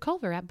 Andrew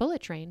Culver at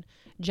Bullet Train,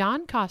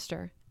 John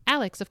Coster,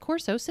 Alex of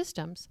Corso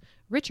Systems,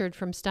 Richard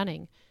from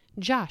Stunning,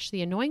 Josh,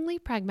 the annoyingly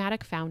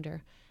pragmatic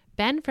founder,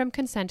 Ben from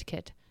Consent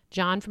Kit,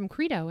 John from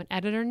Credo and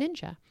Editor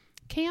Ninja,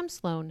 Cam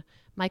Sloan,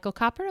 Michael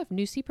Copper of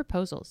Newsy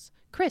Proposals,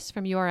 Chris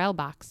from URL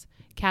Box,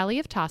 Callie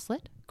of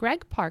Toslet,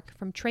 Greg Park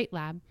from Trait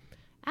Lab,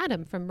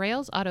 Adam from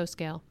Rails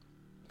Autoscale,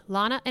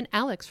 Lana and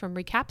Alex from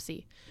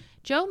Recapsy,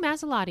 Joe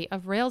Mazzolotti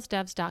of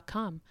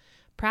RailsDevs.com,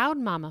 Proud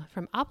Mama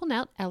from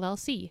AppleNet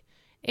LLC,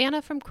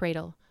 Anna from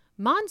Cradle,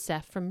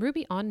 Monsef from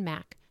Ruby on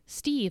Mac,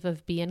 Steve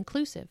of Be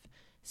Inclusive,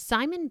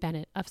 Simon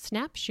Bennett of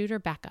Snap Shooter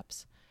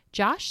Backups,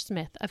 Josh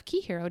Smith of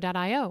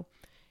KeyHero.io,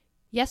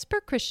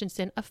 Jesper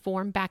Christensen of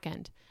Form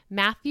Backend,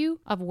 Matthew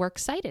of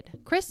Works Cited,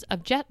 Chris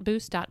of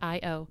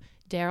JetBoost.io,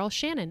 Daryl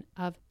Shannon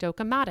of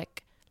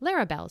Docamatic,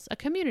 Larabelles, a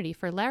community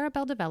for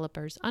Laravel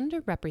developers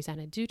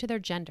underrepresented due to their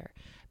gender,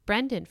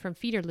 Brendan from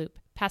Feederloop,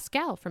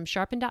 Pascal from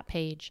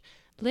Sharpen.page,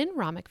 Lynn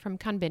Romick from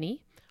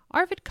Konbini,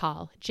 Arvid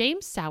Kahl,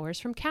 James Sowers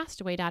from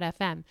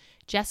Castaway.fm,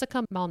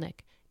 Jessica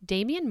Malnick,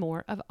 Damian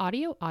Moore of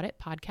Audio Audit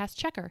Podcast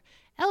Checker,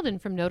 Eldon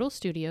from Nodal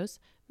Studios,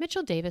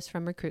 Mitchell Davis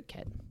from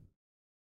RecruitKit.